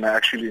taxes, we're going to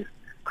actually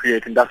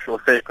create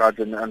industrial safeguards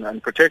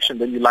and protection,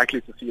 then you're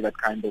likely to see that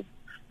kind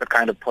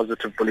of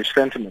positive bullish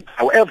sentiment.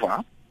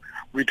 However,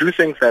 we do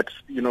think that,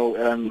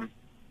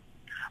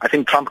 I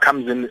think Trump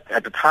comes in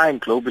at a time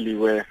globally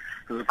where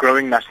there's a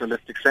growing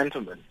nationalistic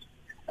sentiment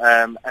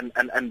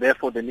And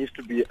therefore there needs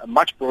to be a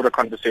much broader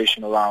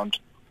conversation around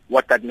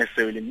what that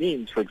necessarily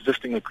means for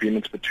existing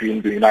agreements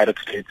between the United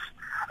States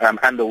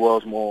and the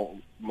world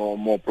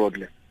more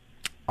broadly.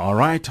 All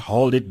right,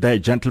 hold it there,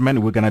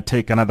 gentlemen. We're going to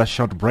take another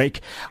short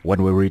break.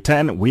 When we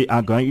return, we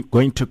are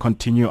going to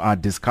continue our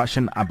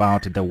discussion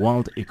about the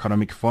World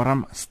Economic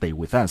Forum. Stay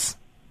with us.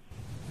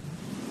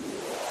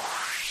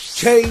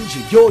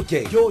 Change your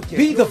game.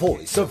 Be the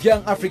voice of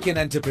young African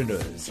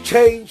entrepreneurs.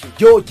 Change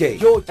your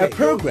game. A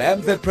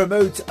program that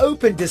promotes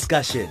open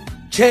discussion.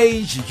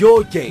 Change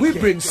your game. We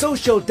bring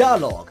social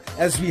dialogue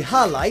as we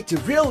highlight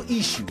real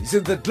issues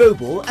in the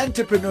global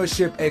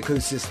entrepreneurship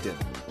ecosystem.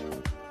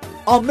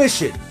 Our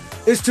mission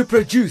is to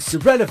produce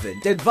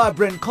relevant and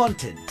vibrant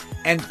content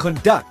and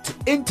conduct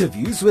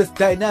interviews with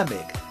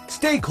dynamic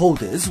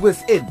stakeholders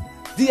within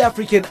the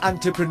African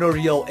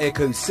entrepreneurial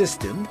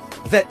ecosystem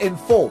that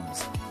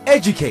informs,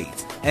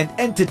 educates, and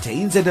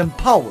entertains and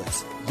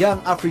empowers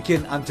young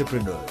African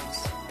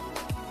entrepreneurs.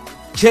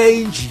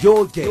 Change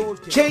your game.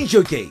 Change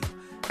your game.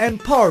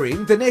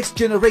 Empowering the next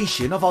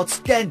generation of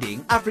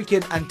outstanding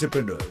African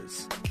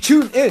entrepreneurs.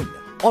 Tune in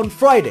on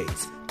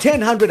Fridays,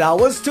 10:00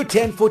 hours to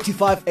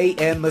 10:45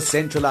 a.m.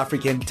 Central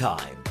African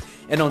Time.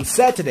 And on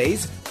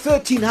Saturdays,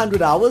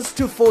 1300 hours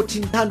to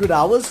 1400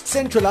 hours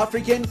Central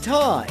African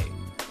Time.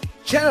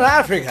 Channel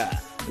Africa,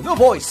 the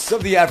voice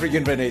of the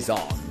African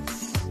Renaissance.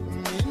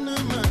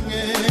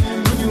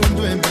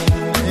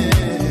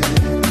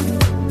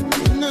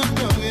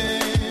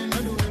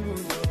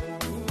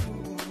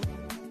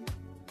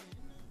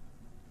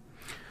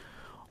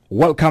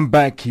 Welcome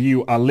back.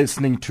 You are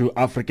listening to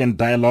African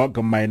Dialogue.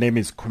 My name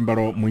is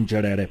Kumbaro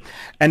Munjerere.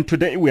 And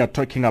today we are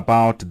talking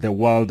about the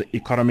World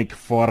Economic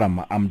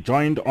Forum. I'm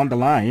joined on the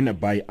line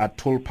by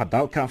Atul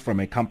Padalkar from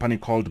a company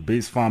called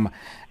BizFarm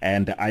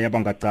and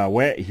Ayabonga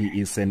Cawe.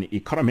 He is an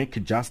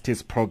Economic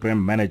Justice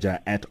Program Manager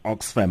at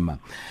Oxfam.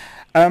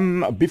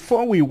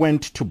 Before we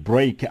went to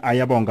break,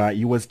 Ayabonga,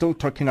 you were still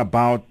talking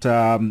about,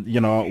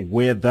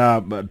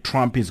 whether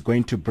Trump is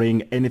going to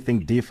bring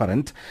anything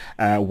different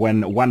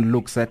when one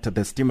looks at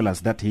the stimulus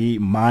that he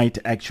might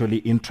actually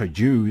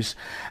introduce.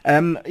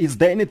 Is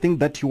there anything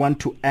that you want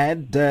to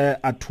add,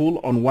 Atul,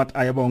 on what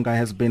Ayabonga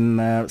has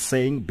been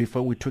saying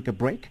before we took a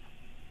break?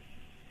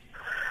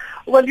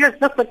 Well, yes,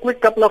 just a quick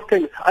couple of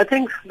things. I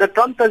think the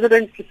Trump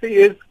presidency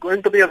is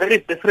going to be a very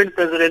different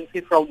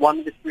presidency from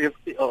one which we have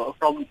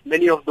from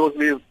many of those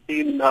we have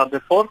seen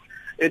before.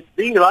 It's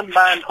being run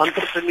by an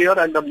entrepreneur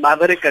and a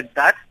maverick at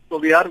that. So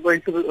we are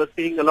going to be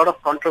seeing a lot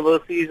of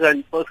controversies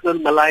and personal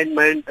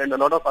malignment and a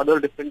lot of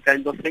other different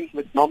kinds of things,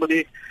 which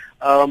normally,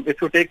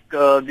 if you take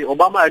the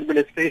Obama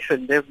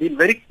administration, they've been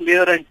very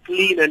clear and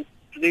clean and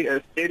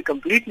stayed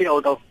completely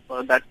out of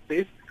that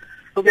space.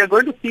 So we are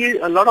going to see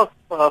a lot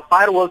of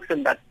fireworks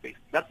in that space.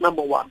 That's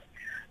number one.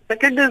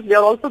 Second is we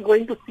are also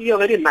going to see a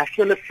very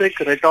nationalistic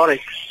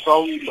rhetoric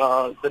from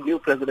the new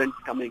president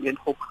coming in,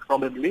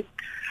 probably.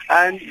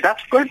 And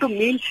that's going to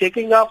mean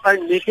shaking up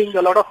and making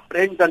a lot of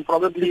friends and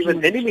probably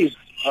even enemies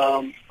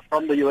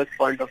from the U.S.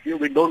 point of view.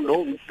 We don't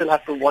know. We still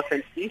have to watch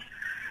and see.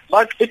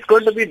 But it's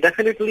going to be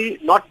definitely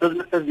not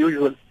business as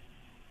usual.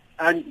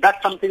 And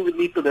that's something we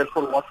need to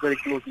therefore watch very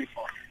closely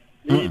for.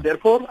 We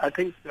therefore, I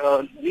think,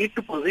 need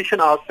to position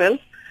ourselves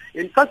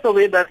in such a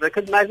way that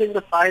recognizing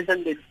the size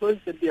and the influence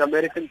that the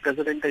American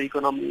presidential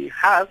economy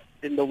has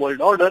in the world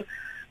order,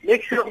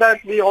 make sure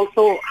that we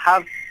also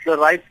have the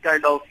right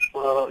kind of,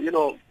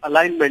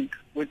 alignment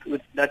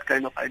with that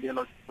kind of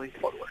ideology going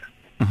forward.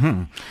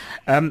 Mm-hmm.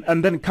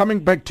 And then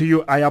coming back to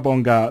you,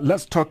 Ayabonga,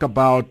 let's talk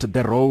about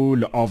the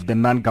role of the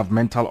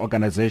non-governmental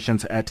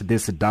organizations at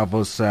this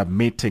Davos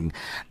meeting.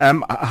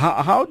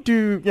 How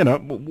do,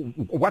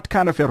 what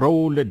kind of a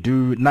role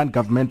do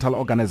non-governmental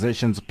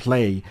organizations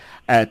play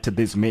at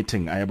this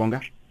meeting,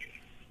 Ayabonga?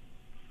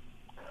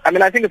 I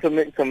mean, I think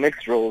it's a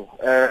mixed role.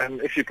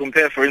 If you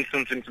compare, for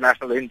instance,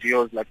 international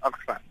NGOs like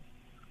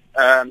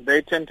Oxfam,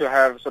 they tend to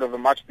have sort of a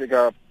much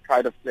bigger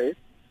pride of place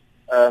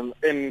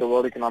in the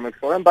World Economic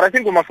Forum. But I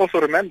think we must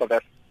also remember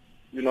that,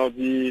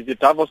 the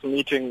Davos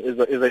meeting is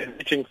a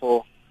meeting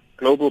for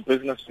global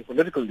business and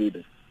political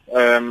leaders.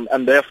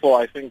 And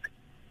therefore, I think,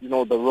 the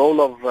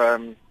role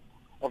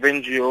of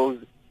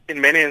NGOs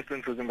in many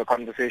instances in the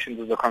conversations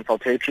is a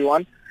consultatory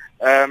one.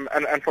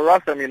 And for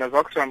us, I mean, as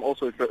Oxfam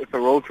also, it's a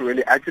role to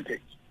really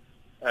agitate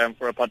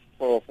for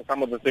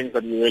some of the things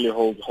that we really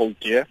hold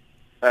dear.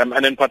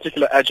 And in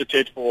particular,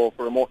 agitate for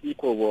a more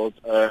equal world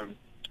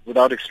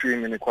without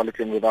extreme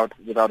inequality and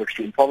without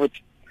extreme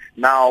poverty.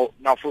 Now,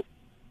 for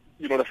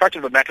the fact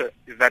of the matter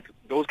is that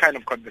those kind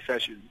of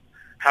conversations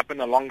happen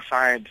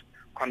alongside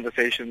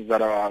conversations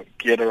that are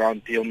geared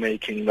around deal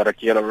making, that are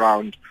geared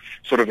around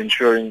sort of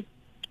ensuring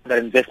that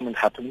investment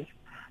happens.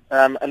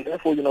 And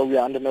therefore, we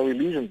are under no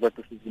illusions that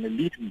this is an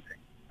elite meeting.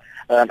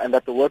 And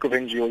that the work of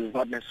NGOs is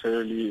not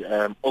necessarily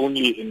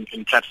only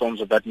in platforms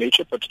of that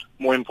nature, but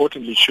more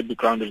importantly, should be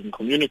grounded in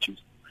communities.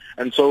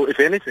 And so, if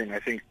anything, I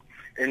think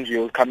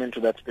NGOs come into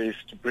that space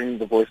to bring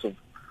the voice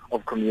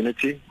of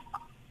community,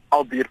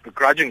 albeit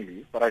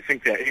begrudgingly, but I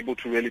think they're able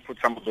to really put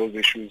some of those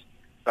issues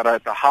that are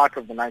at the heart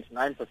of the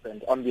 99%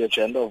 on the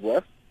agenda of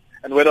wealth,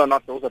 and whether or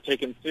not those are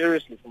taken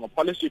seriously from a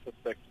policy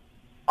perspective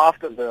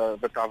after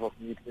the Davos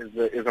meet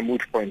is a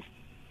moot point.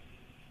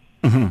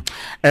 Mm-hmm.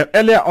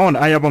 Earlier on,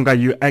 Ayabonga,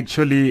 you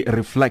actually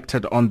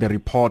reflected on the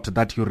report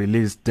that you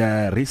released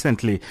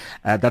recently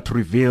that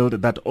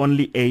revealed that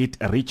only 8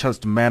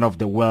 richest men of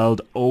the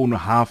world own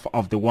half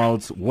of the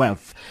world's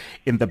wealth.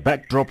 In the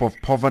backdrop of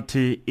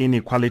poverty,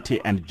 inequality,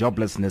 and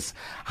joblessness,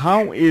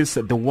 how is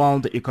the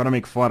World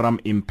Economic Forum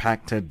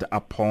impacted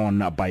upon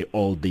by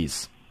all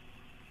this?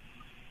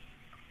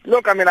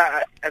 Look, I mean,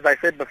 as I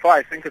said before,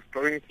 I think it's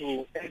going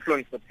to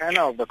influence the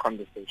tenor of the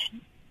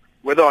conversation.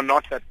 Whether or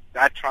not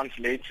that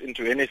translates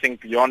into anything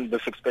beyond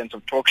this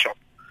expensive talk shop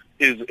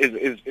is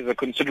a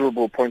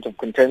considerable point of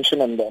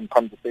contention and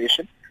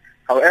conversation.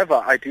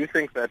 However, I do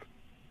think that,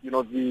 you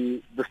know,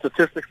 the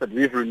statistics that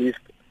we've released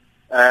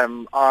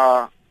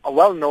are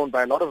well known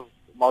by a lot of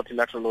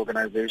multilateral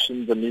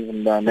organizations and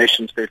even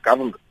nation-state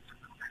governments.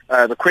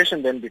 The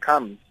question then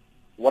becomes,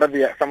 what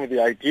are some of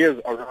the ideas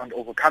around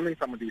overcoming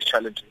some of these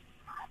challenges,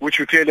 which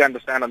we clearly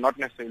understand are not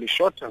necessarily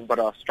short-term but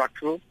are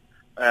structural,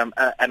 and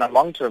a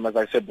long-term, as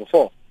I said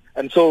before.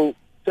 And so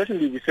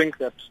certainly we think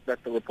that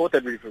the report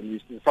that we've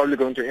released is probably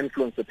going to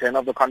influence the tenor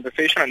of the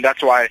conversation, and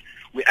that's why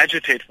we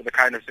agitate for the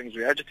kind of things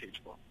we agitate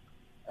for.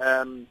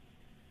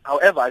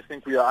 However, I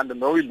think we are under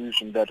no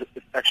illusion that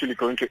it's actually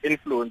going to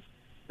influence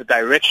the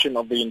direction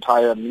of the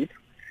entire meet.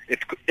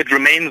 It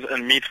remains a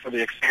meet for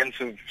the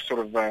expensive sort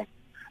of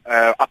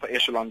upper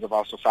echelons of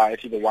our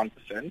society, the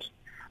 1%.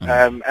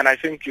 And I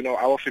think, you know,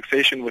 our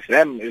fixation with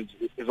them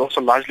is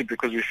also largely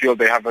because we feel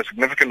they have a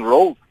significant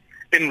role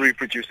in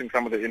reproducing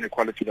some of the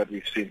inequality that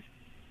we've seen.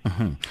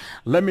 Mm-hmm.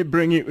 Let me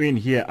bring you in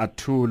here,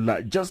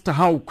 Atul. Just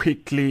how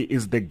quickly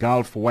is the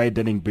gulf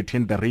widening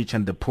between the rich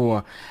and the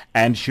poor?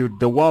 And should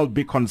the world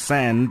be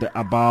concerned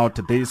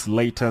about this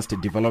latest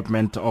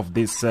development of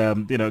this,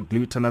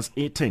 glutinous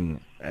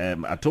eating?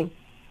 Atul?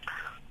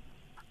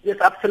 Yes,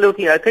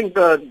 absolutely. I think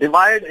the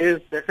divide is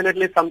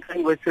definitely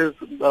something which is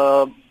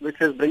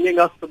bringing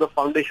us to the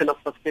foundation of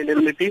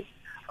sustainability.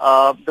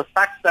 The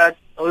fact that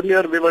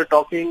earlier we were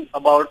talking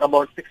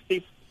about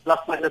 60 plus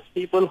minus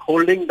people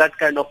holding that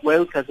kind of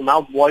wealth has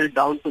now boiled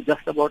down to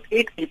just about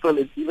 8 people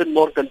is even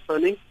more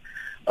concerning.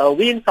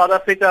 We in South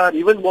Africa are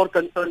even more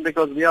concerned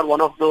because we are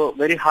one of the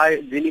very high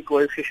Gini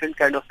coefficient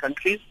kind of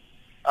countries.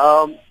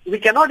 We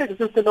cannot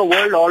exist in a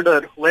world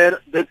order where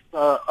this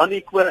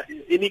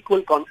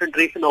unequal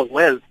concentration of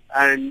wealth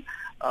and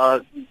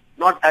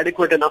not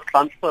adequate enough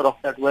transfer of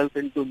that wealth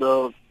into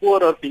the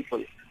poorer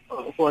people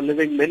who are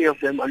living, many of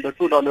them, under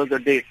 $2 a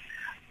day.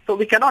 So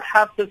we cannot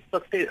have this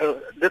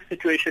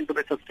situation to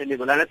be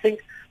sustainable. And I think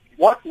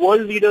what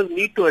world leaders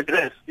need to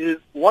address is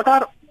what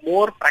are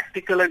more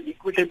practical and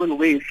equitable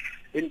ways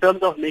in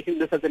terms of making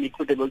this as an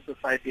equitable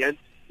society. And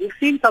we've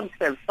seen some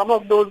steps. Some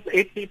of those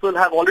 8 people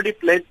have already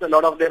pledged a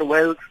lot of their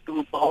wealth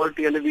to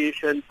poverty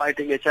alleviation,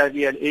 fighting HIV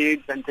and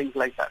AIDS and things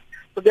like that.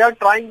 So they are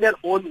trying their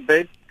own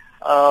bit.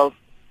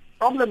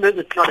 Problem is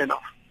it's not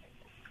enough.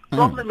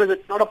 Problem is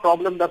it's not a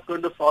problem that's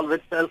going to solve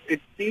itself. It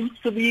seems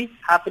to be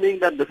happening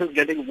that this is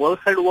getting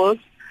worse and worse.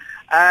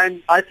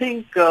 And I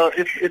think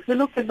if we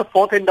look at the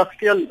 4th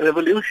industrial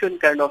revolution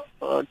kind of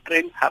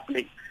trends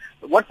happening,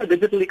 what the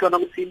digital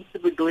economy seems to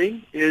be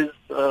doing is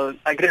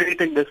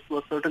aggravating this to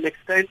a certain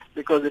extent,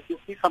 because if you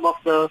see some of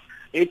the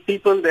 8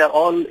 people, they are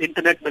all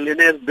internet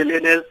millionaires,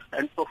 billionaires,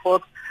 and so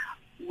forth.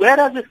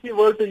 Whereas if we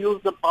were to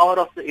use the power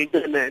of the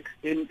internet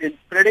in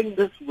spreading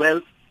this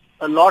wealth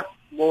a lot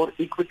more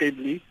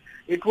equitably,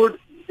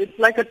 it's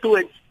like a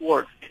two-edged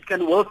sword. It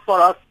can work for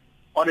us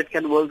or it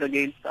can work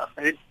against us.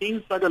 And it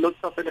seems by the looks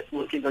of it, it's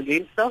working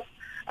against us.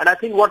 And I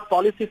think what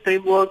policy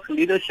frameworks,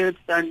 leaderships,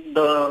 and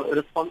the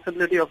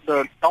responsibility of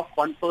the top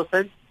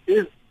 1%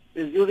 is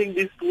using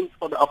these tools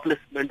for the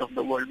upliftment of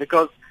the world.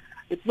 Because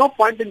it's no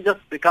point in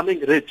just becoming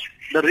rich.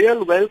 The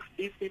real wealth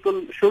these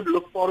people should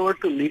look forward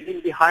to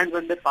leaving behind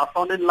when they pass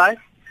on in life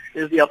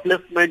is the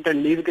upliftment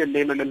and leaving a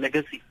name and a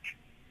legacy.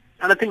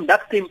 And I think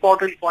that's the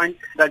important point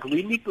that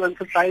we need to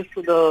emphasize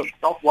to the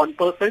top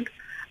 1%.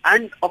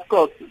 And of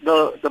course,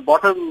 the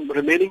bottom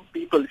remaining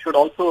people should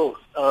also,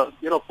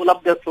 pull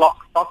up their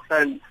socks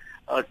and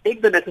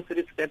take the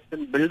necessary steps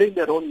in building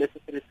their own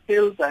necessary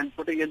skills and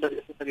putting in the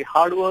necessary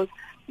hard work,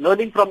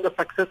 learning from the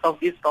success of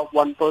these top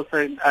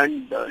 1%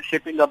 and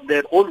shaping up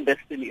their own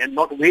destiny, and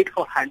not wait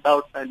for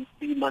handouts and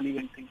free money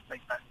and things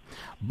like that.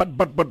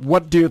 But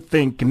what do you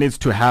think needs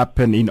to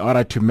happen in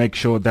order to make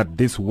sure that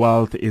this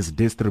wealth is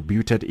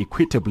distributed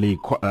equitably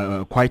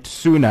quite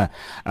sooner?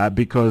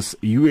 Because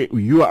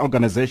your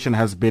organization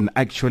has been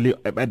actually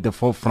at the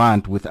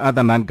forefront with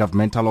other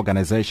non-governmental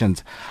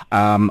organizations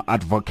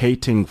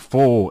advocating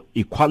for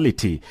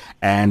equality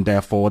and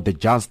for the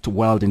just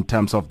world in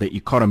terms of the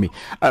economy.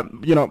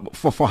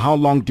 For how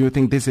long do you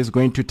think this is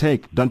going to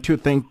take? Don't you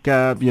think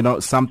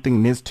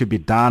something needs to be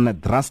done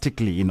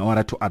drastically in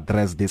order to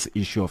address this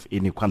issue of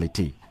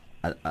inequality?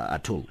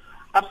 Atul?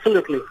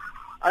 Absolutely.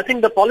 I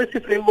think the policy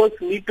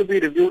frameworks need to be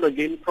reviewed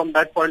again from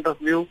that point of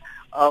view.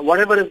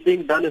 Whatever is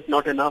being done is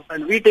not enough,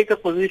 and we take a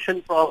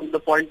position from the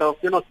point of,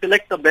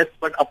 select the best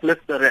but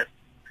uplift the rest.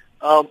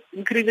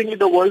 Increasingly,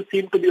 the world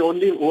seems to be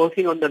only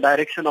working on the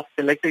direction of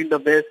selecting the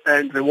best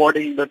and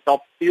rewarding the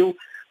top few.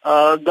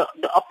 The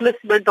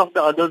upliftment of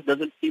the others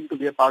doesn't seem to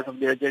be a part of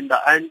the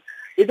agenda, and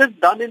it is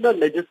done in a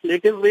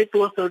legislative way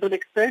to a certain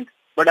extent.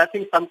 But I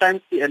think sometimes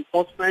the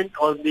enforcement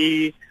or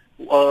the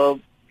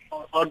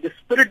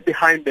spirit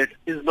behind it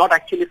is not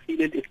actually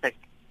seen in effect,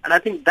 and I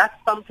think that's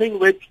something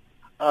which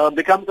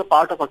becomes a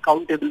part of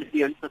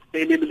accountability and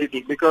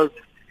sustainability, because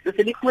this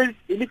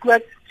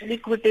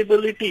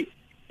inequitability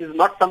is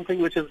not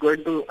something which is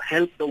going to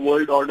help the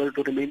world order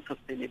to remain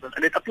sustainable.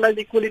 And it applies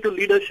equally to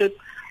leadership,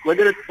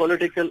 whether it's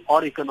political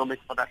or economic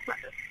for that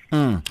matter.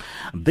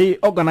 The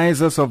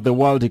organizers of the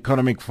World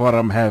Economic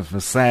Forum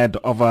have said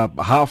over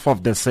half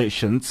of the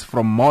sessions,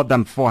 from more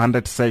than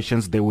 400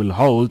 sessions they will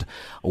hold,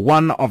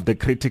 one of the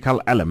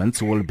critical elements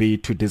will be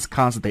to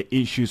discuss the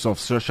issues of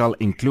social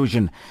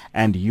inclusion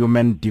and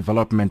human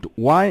development.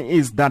 Why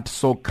is that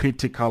so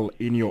critical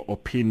in your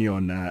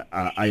opinion,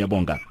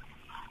 Ayabonga?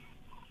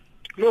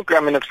 Look,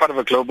 it's part of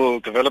a global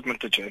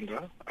development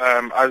agenda,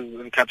 as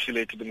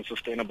encapsulated in the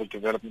Sustainable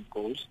Development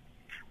Goals,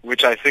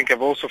 which I think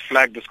have also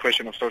flagged this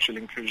question of social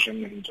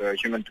inclusion and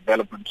human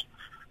development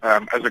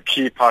as a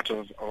key part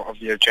of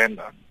the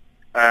agenda.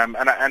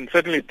 And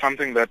certainly it's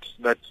something that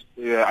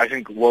I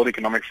think World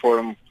Economic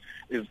Forum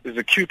is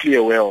acutely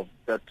aware of,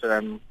 that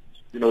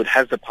it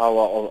has the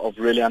power of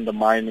really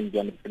undermining the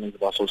underpinnings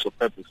of our social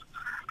purpose.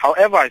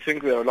 However, I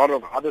think there are a lot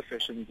of other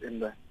sessions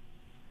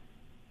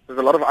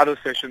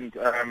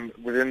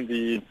within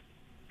the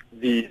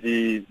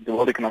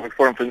World Economic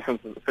Forum, for instance,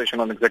 the session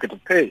on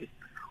executive pay,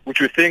 which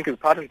we think is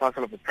part and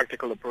parcel of the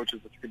practical approaches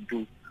that you can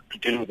do to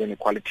deal with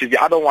inequality. The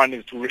other one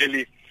is to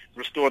really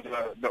restore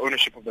the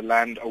ownership of the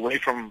land away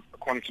from a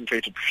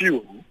concentrated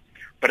few,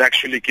 but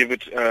actually give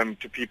it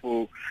to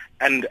people.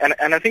 And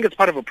I think it's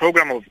part of a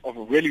program of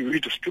a really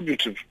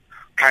redistributive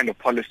kind of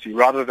policy,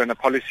 rather than a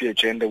policy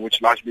agenda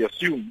which largely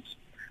assumes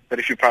that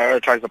if you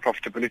prioritize the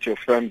profitability of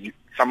firms,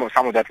 some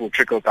of that will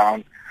trickle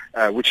down,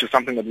 which is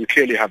something that we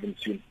clearly haven't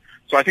seen.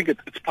 So I think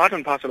it's part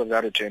and parcel of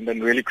that agenda,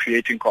 and really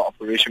creating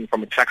cooperation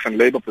from a tax and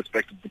labor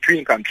perspective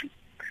between countries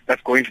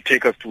that's going to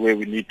take us to where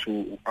we need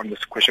to on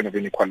this question of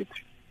inequality.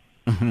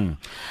 Mm-hmm.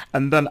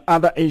 And then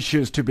other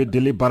issues to be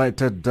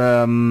deliberated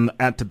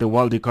at the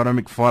World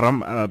Economic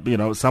Forum.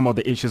 Some of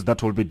the issues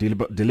that will be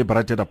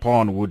deliberated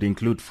upon would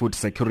include food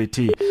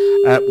security.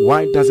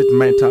 Why does it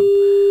matter?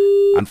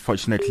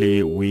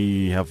 Unfortunately,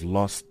 we have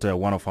lost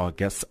one of our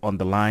guests on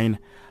the line.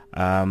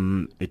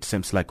 It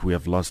seems like we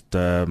have lost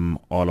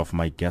all of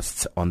my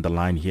guests on the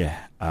line here.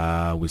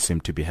 We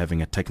seem to be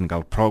having a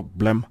technical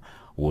problem.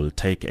 We'll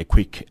take a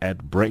quick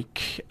ad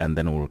break and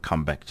then we'll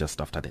come back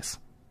just after this.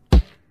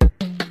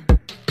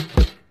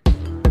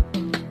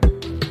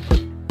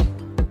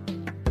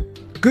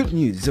 Good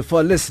news for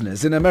our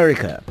listeners in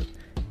America.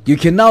 You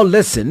can now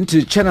listen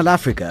to Channel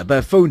Africa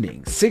by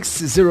phoning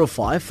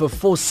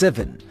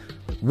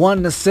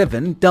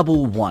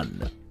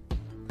 605-47-1711.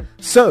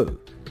 So,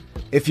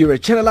 if you're a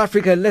Channel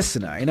Africa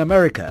listener in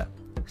America,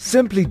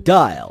 simply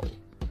dial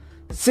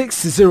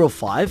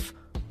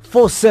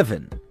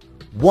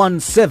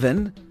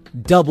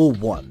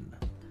 605-47-1711.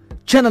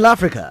 Channel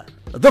Africa,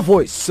 the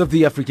voice of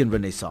the African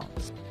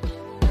Renaissance.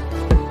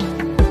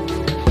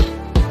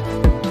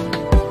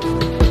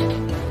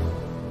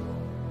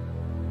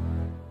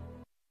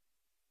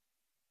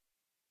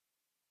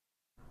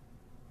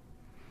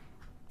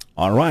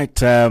 All right.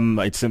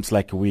 It seems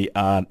like we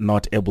are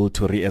not able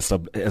to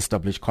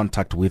re-establish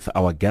contact with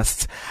our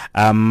guests.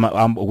 I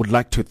would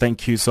like to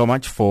thank you so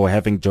much for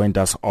having joined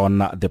us on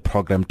the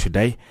program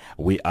today.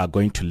 We are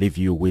going to leave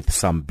you with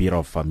some bit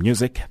of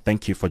music.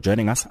 Thank you for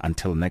joining us.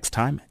 Until next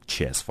time,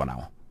 cheers for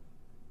now.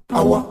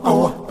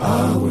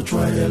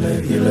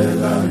 Akujwayelekile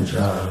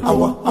kanjani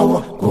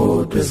awa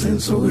kodwa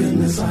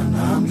ezinsukwini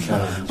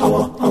zanamhla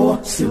awa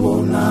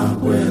sibona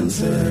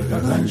kwenzeka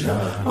kanjani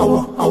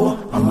awa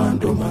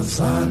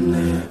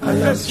amantombazane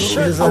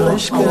She's a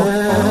rich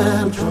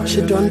girl,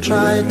 she don't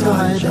try to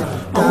hide it.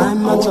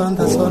 Diamonds on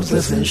the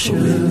surface and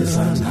shoes.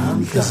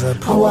 She's a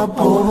power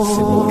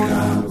ball,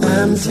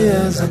 empty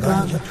as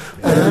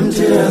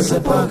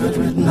a pocket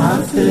with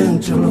nothing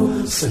to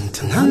lose.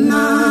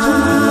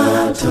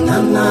 Tanana,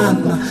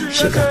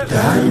 she got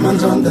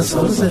diamonds on the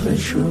soles of her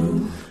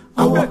shoe.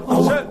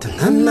 Awa,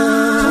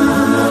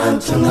 tanana,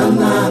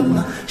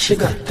 she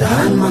got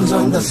diamonds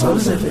on the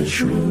soles of her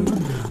shoe.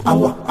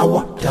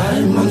 Awa,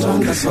 diamonds on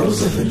the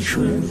soles of her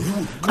shoe.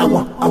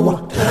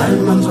 Awa,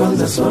 diamonds on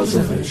the soles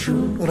of her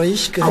shoe.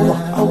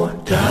 Awa,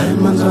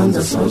 diamonds on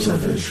the soles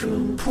of her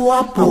shoe.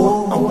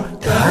 Awa,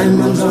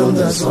 diamonds on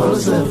the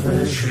soles of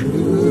her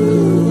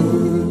shoes.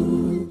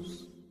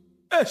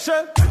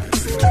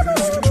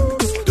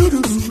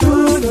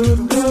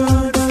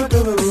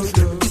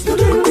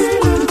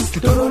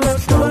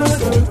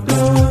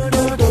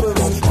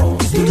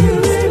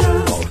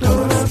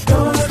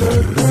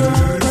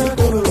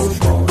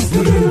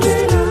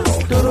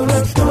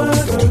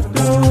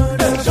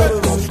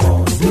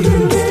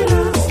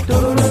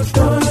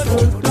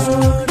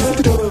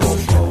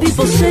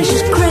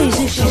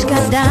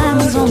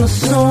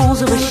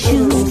 soles of her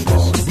shoes.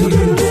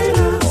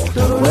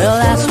 Well,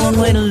 that's one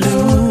way to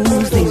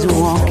lose these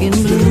walking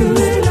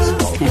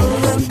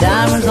blues.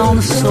 Diamonds on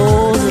the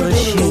soles of her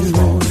shoes.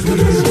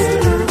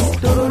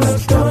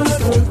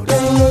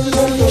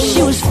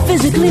 She was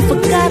physically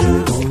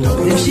forgotten.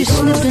 Then she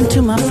slipped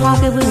into my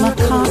pocket with my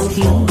car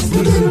keys.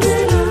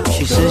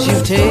 She says,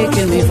 you've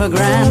taken me for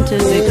granted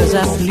because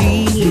I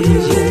please you.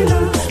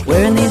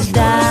 Wearing these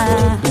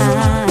diamonds.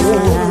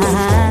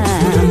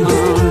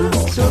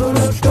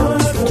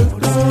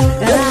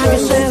 And I can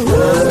say,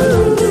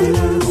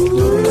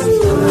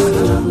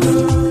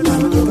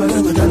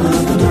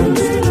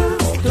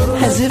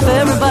 as if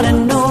everybody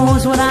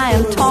knows what I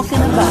am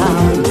talking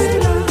about.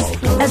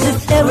 As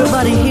if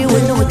everybody here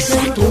would know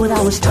exactly what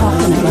I was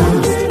talking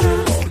about.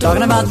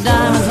 Talking about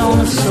diamonds on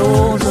the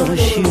soles of her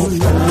shoes.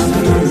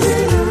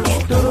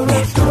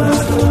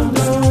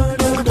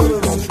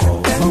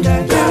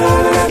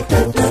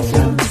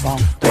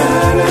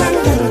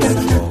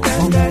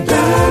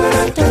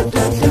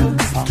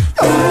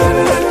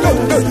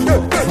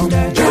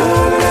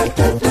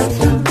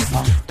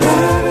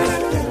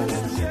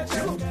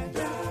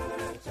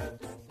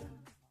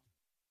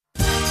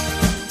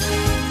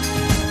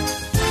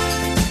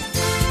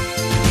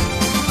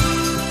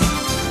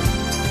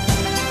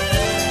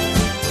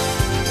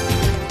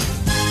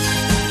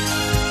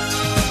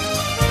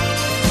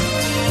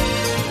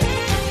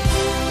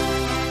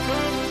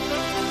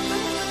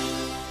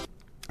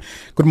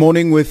 Good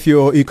morning with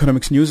your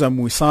economics news. I'm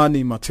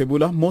Wisani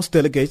Matebula. Most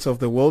delegates of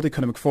the World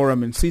Economic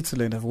Forum in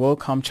Switzerland have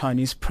welcomed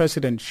Chinese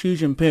President Xi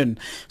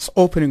Jinping's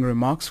opening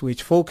remarks,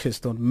 which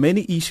focused on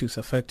many issues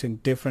affecting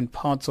different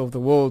parts of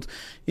the world,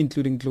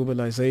 including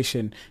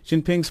globalization.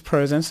 Jinping's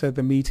presence at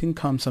the meeting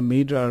comes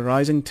amid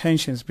rising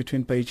tensions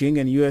between Beijing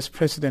and U.S.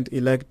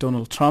 President-elect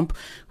Donald Trump,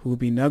 who will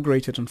be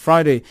inaugurated on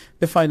Friday,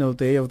 the final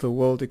day of the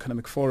World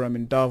Economic Forum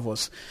in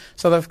Davos.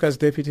 South Africa's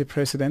Deputy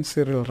President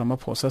Cyril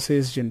Ramaphosa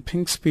says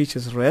Jinping's speech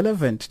is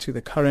relevant to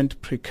the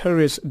current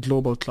precarious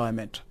global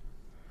climate.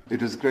 It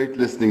was great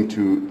listening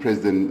to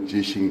President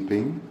Xi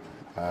Jinping,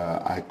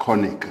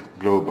 iconic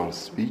global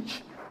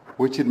speech,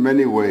 which in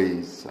many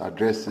ways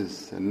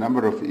addresses a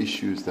number of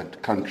issues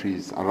that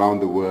countries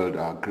around the world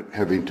are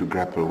having to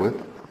grapple with.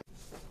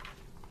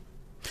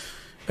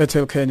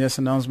 Airtel Kenya's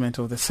announcement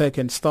of the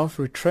second staff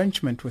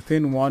retrenchment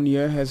within 1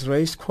 year has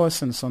raised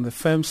questions on the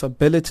firm's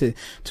ability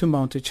to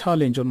mount a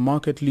challenge on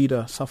market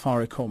leader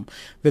Safaricom.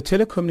 The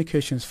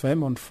telecommunications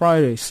firm on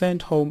Friday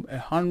sent home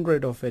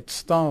 100 of its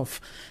staff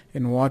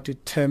in what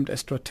it termed a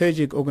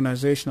strategic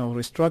organizational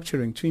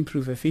restructuring to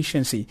improve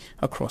efficiency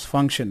across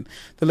function.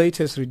 The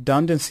latest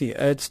redundancy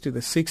adds to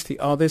the 60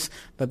 others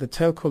that the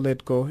telco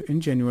let go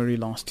in January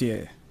last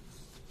year.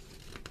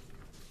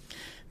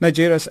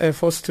 Nigeria's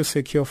efforts to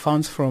secure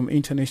funds from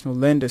international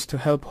lenders to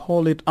help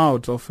haul it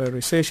out of a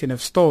recession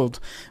have stalled.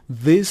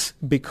 This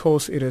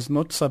because it has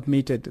not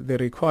submitted the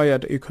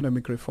required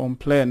economic reform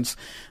plans.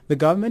 The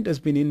government has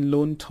been in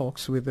loan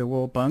talks with the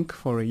World Bank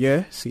for a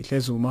year,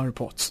 Sihle Zuma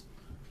reports.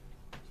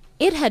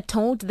 It had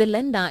told the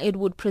lender it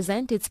would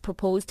present its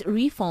proposed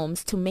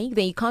reforms to make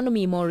the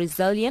economy more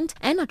resilient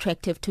and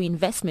attractive to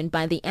investment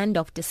by the end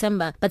of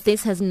December. But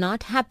this has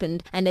not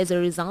happened, and as a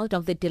result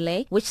of the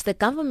delay, which the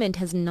government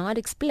has not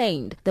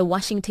explained, the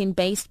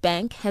Washington-based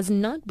bank has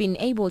not been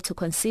able to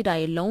consider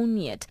a loan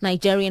yet.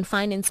 Nigerian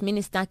Finance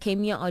Minister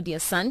Kemia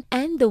Odiosan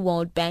and the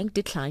World Bank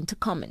declined to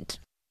comment.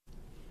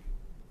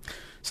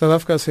 South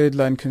Africa's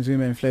headline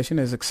consumer inflation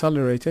has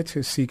accelerated to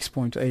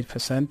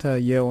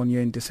 6.8%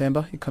 year-on-year in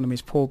December.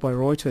 Economists polled by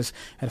Reuters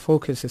had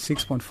focused at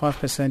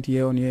 6.5%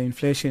 year-on-year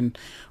inflation.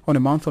 On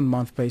a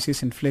month-on-month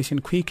basis,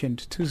 inflation quickened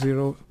to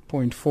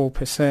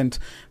 0.4%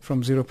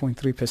 from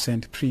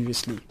 0.3%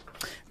 previously.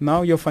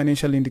 Now your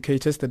financial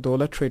indicators: the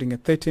dollar trading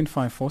at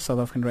 13.54, South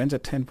African rands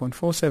at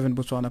 10.47,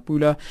 Botswana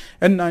pula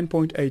and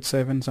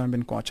 9.87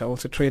 Zambian kwacha,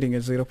 also trading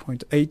at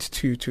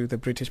 0.822 the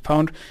British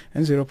pound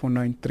and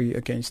 0.93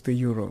 against the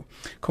euro.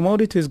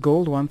 Commodities: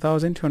 gold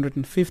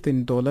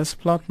 $1,215,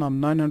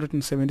 platinum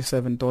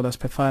 $977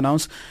 per fine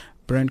ounce,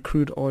 Brent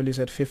crude oil is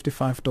at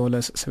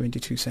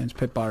 $55.72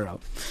 per barrel.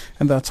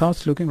 And that's how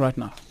it's looking right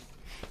now.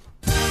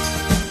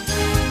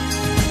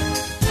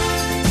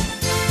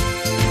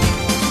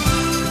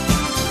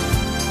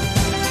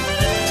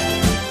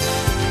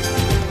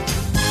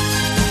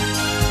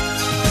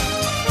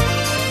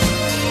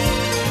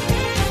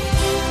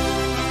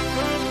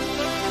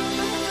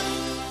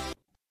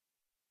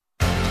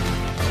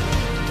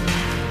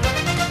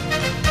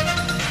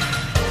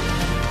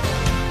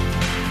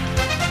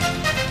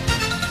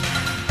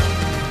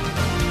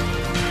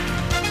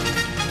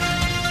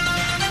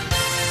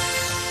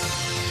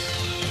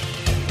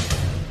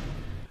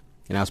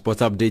 In our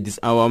sports update this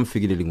hour, I'm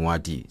Figile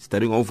Lingwati.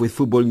 Starting off with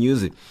football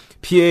news,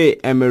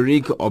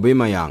 Pierre-Emerick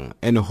Aubameyang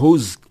and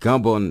host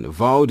Gabon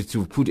vowed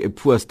to put a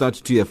poor start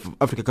to the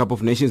Africa Cup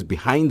of Nations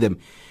behind them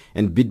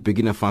and beat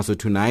Burkina Faso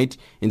tonight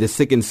in the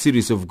second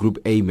series of Group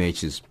A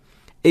matches.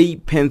 A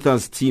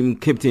Panthers team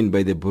captained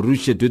by the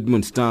Borussia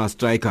Dortmund star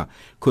striker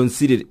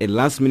conceded a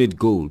last-minute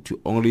goal to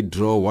only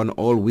draw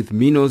 1-1 with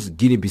Minos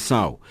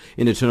Guinea-Bissau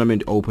in the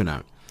tournament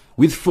opener.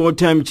 With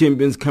four-time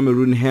champions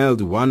Cameroon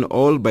held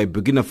 1-1 by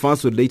Burkina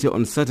Faso later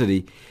on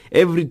Saturday,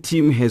 every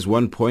team has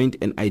 1 point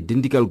and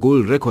identical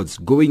goal records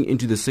going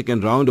into the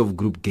second round of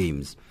group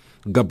games.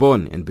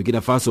 Gabon and Burkina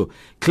Faso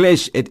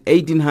clash at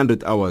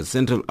 1800 hours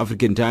Central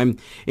African time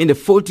in the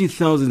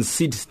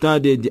 40,000-seat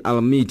Stade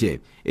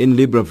Almite in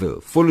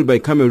Libreville, followed by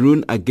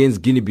Cameroon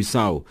against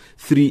Guinea-Bissau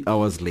 3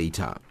 hours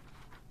later.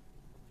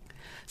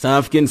 South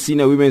African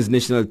senior women's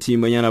national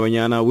team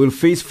Banyana will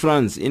face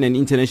France in an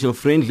international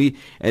friendly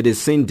at the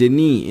Saint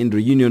Denis in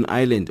Reunion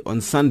Island on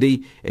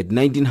Sunday at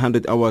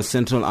 1900 hours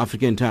Central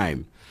African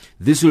time.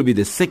 This will be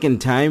the second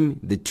time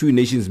the two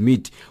nations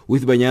meet,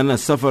 with Banyana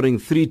suffering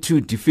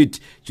 3-2 defeat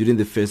during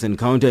the first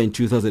encounter in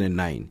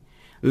 2009.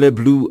 Le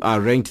Bleu are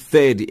ranked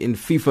third in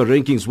FIFA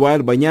rankings while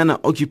Banyana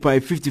occupy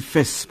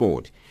 51st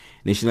spot.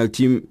 National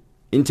team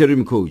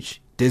interim coach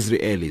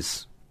Desiree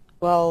Ellis.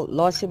 Well,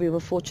 last year we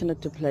were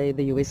fortunate to play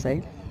the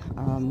USA,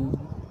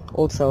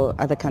 also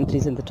other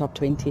countries in the top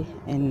 20,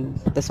 and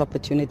this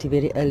opportunity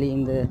very early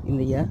in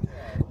the year,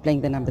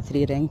 playing the number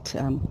 3 ranked.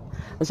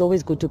 It was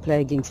always good to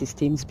play against these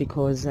teams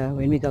because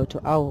when we go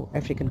to our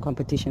African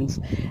competitions,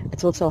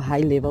 it's also high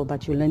level,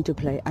 but you learn to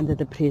play under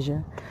the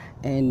pressure.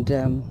 And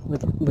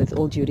with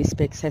all due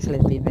respect, Cecil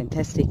has been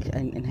fantastic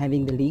in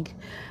having the league,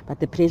 but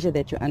the pressure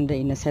that you're under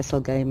in a Cecil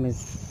game is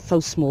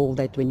so small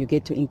that when you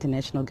get to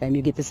international game,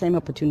 you get the same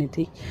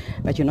opportunity,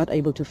 but you're not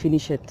able to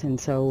finish it. And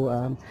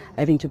so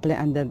having to play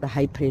under the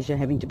high pressure,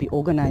 having to be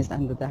organized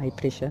under the high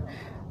pressure,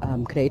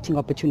 creating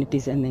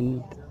opportunities, and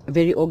then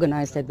very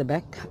organized at the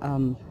back.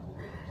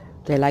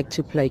 They like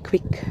to play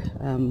quick,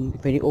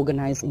 very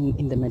organized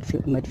in the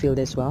midfield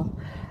as well.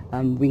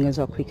 Wingers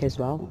are quick as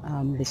well.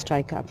 The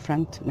striker up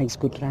front makes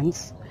good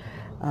runs,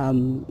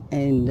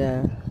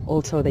 and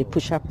also they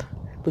push up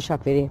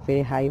very,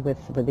 very high with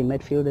the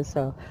midfielders.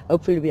 So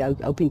hopefully we are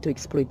hoping to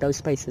exploit those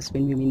spaces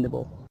when we win the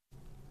ball.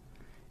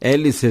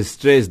 Ellis has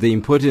stressed the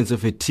importance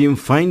of a team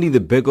finding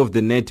the back of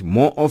the net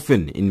more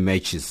often in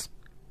matches.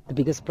 The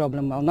biggest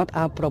problem, well, not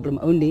our problem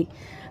only,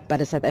 but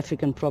a South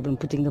African problem,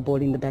 putting the ball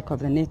in the back of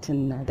the net,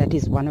 and that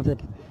is one of the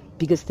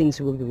biggest things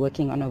we will be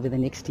working on over the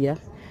next year.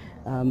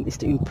 Is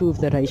to improve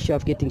the ratio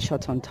of getting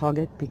shots on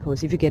target,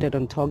 because if you get it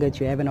on target,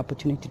 you have an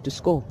opportunity to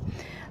score.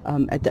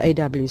 At the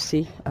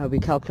AWC, we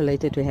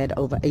calculated we had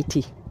over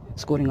 80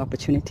 scoring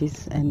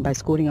opportunities, and by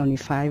scoring only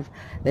 5,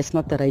 that's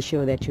not the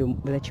ratio that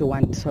you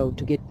want. So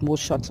to get more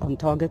shots on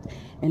target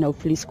and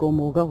hopefully score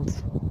more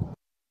goals.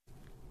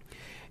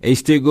 A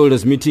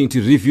stakeholders meeting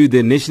to review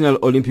the National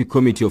Olympic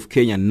Committee of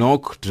Kenya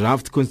NOC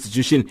draft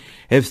constitution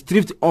have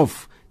stripped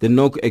off the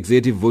NOC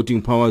executive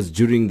voting powers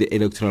during the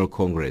Electoral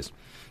Congress.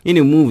 In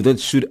a move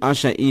that should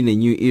usher in a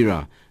new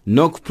era,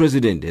 NOC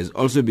president has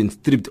also been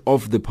stripped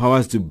of the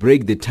powers to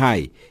break the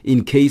tie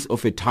in case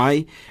of a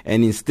tie,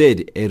 and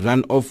instead a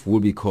runoff will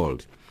be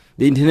called.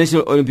 The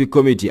International Olympic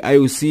Committee,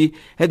 IOC,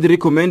 had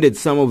recommended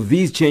some of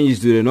these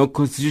changes to the NOC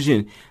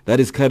constitution that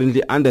is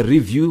currently under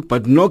review,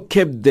 but NOC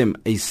kept them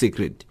a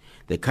secret.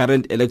 The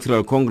current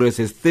Electoral Congress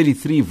has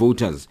 33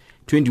 voters,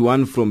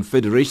 21 from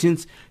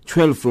federations,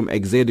 12 from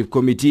Executive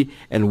Committee,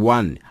 and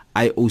 1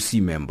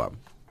 IOC member.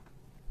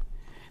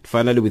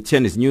 Finally, with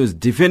tennis news,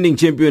 defending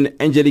champion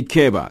Angelique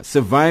Kerber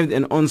survived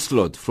an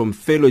onslaught from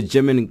fellow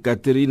German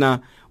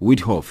Katharina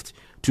Witthoft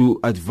to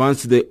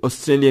advance to the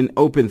Australian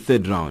Open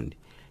third round.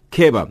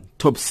 Kerber,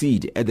 top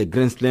seed at the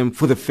Grand Slam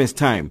for the first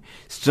time,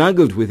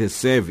 struggled with a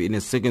serve in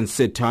a second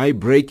set tie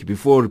break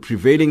before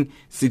prevailing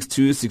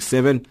 6-2,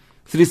 6-7,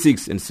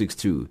 3-6 and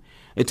 6-2.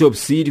 A top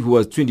seed who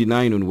was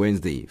 29 on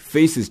Wednesday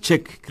faces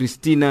Czech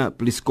Kristina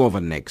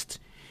Pliskova next.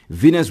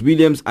 Venus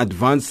Williams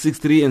advanced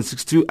 6-3 and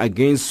 6-2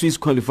 against Swiss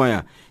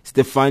qualifier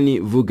Stefanie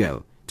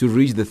Vogel to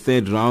reach the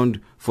third round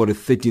for the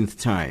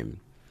 13th time.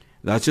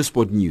 That's your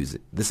sport news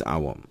this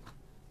hour.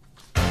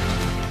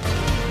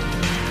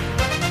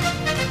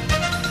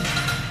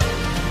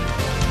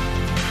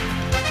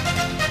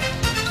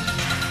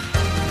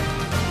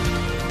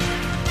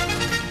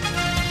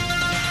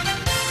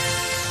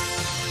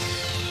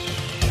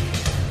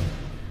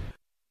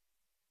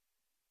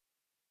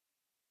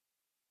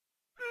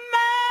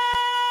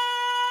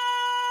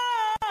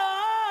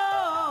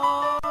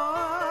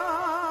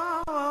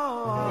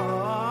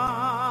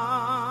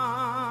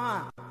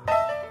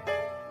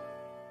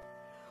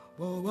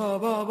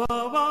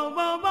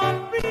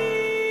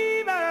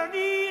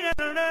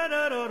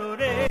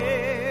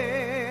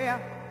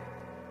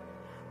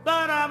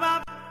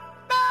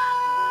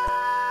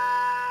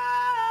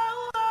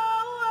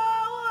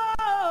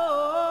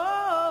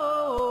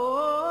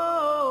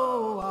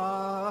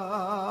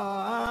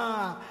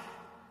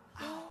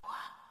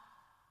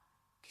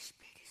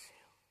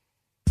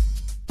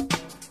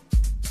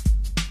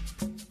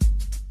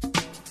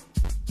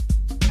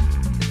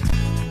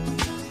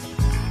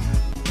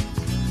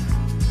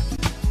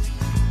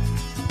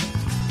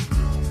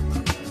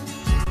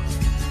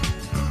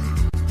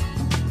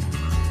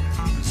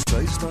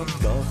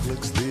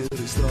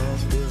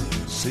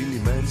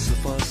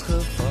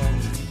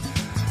 vastgevangen.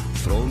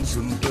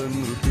 Fronsend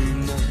in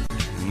routine,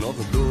 nog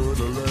een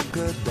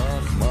dodelijke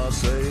dag. Maar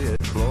zij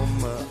heeft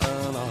glommen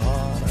aan haar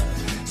haren.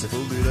 Zij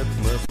voelt die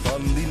ritme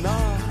van die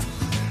nacht.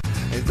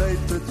 En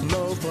weet het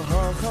nou voor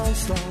haar gaan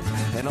staan.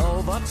 En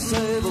al wat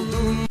zij wil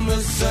doen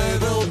is zij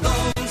wil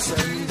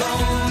dansen,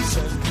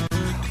 dansen.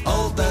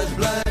 Altijd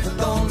blijven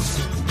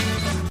dansen.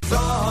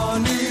 Vraag haar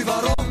niet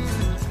waarom.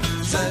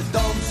 Zij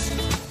danst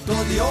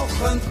tot die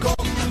ochtend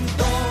komt.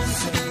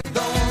 Dansen,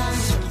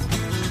 dansen.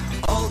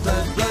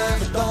 Altijd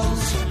blijven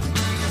dansen.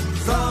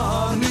 Vraag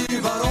haar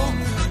niet waarom.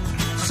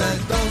 Zij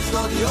danst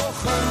tot die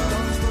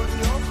ochtend.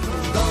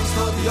 Danst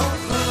tot die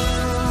ochtend.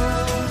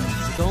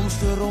 Ze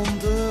danste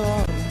rond de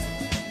arm.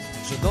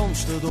 Ze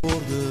danste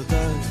door de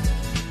tijd.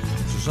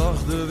 Ze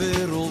zag de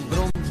wereld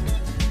branden.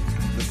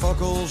 De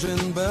fakkels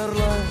in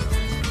Berlijn.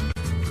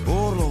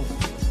 Oorlog,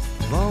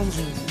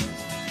 waanzin,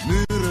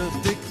 muren,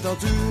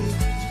 dictatuur.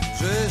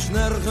 Ze is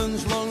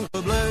nergens lang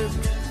gebleven,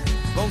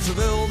 want ze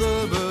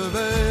wilde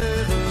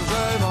bewegen.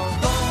 Zij wou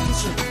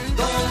dansen,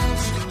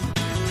 dansen,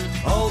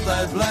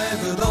 altijd blijven.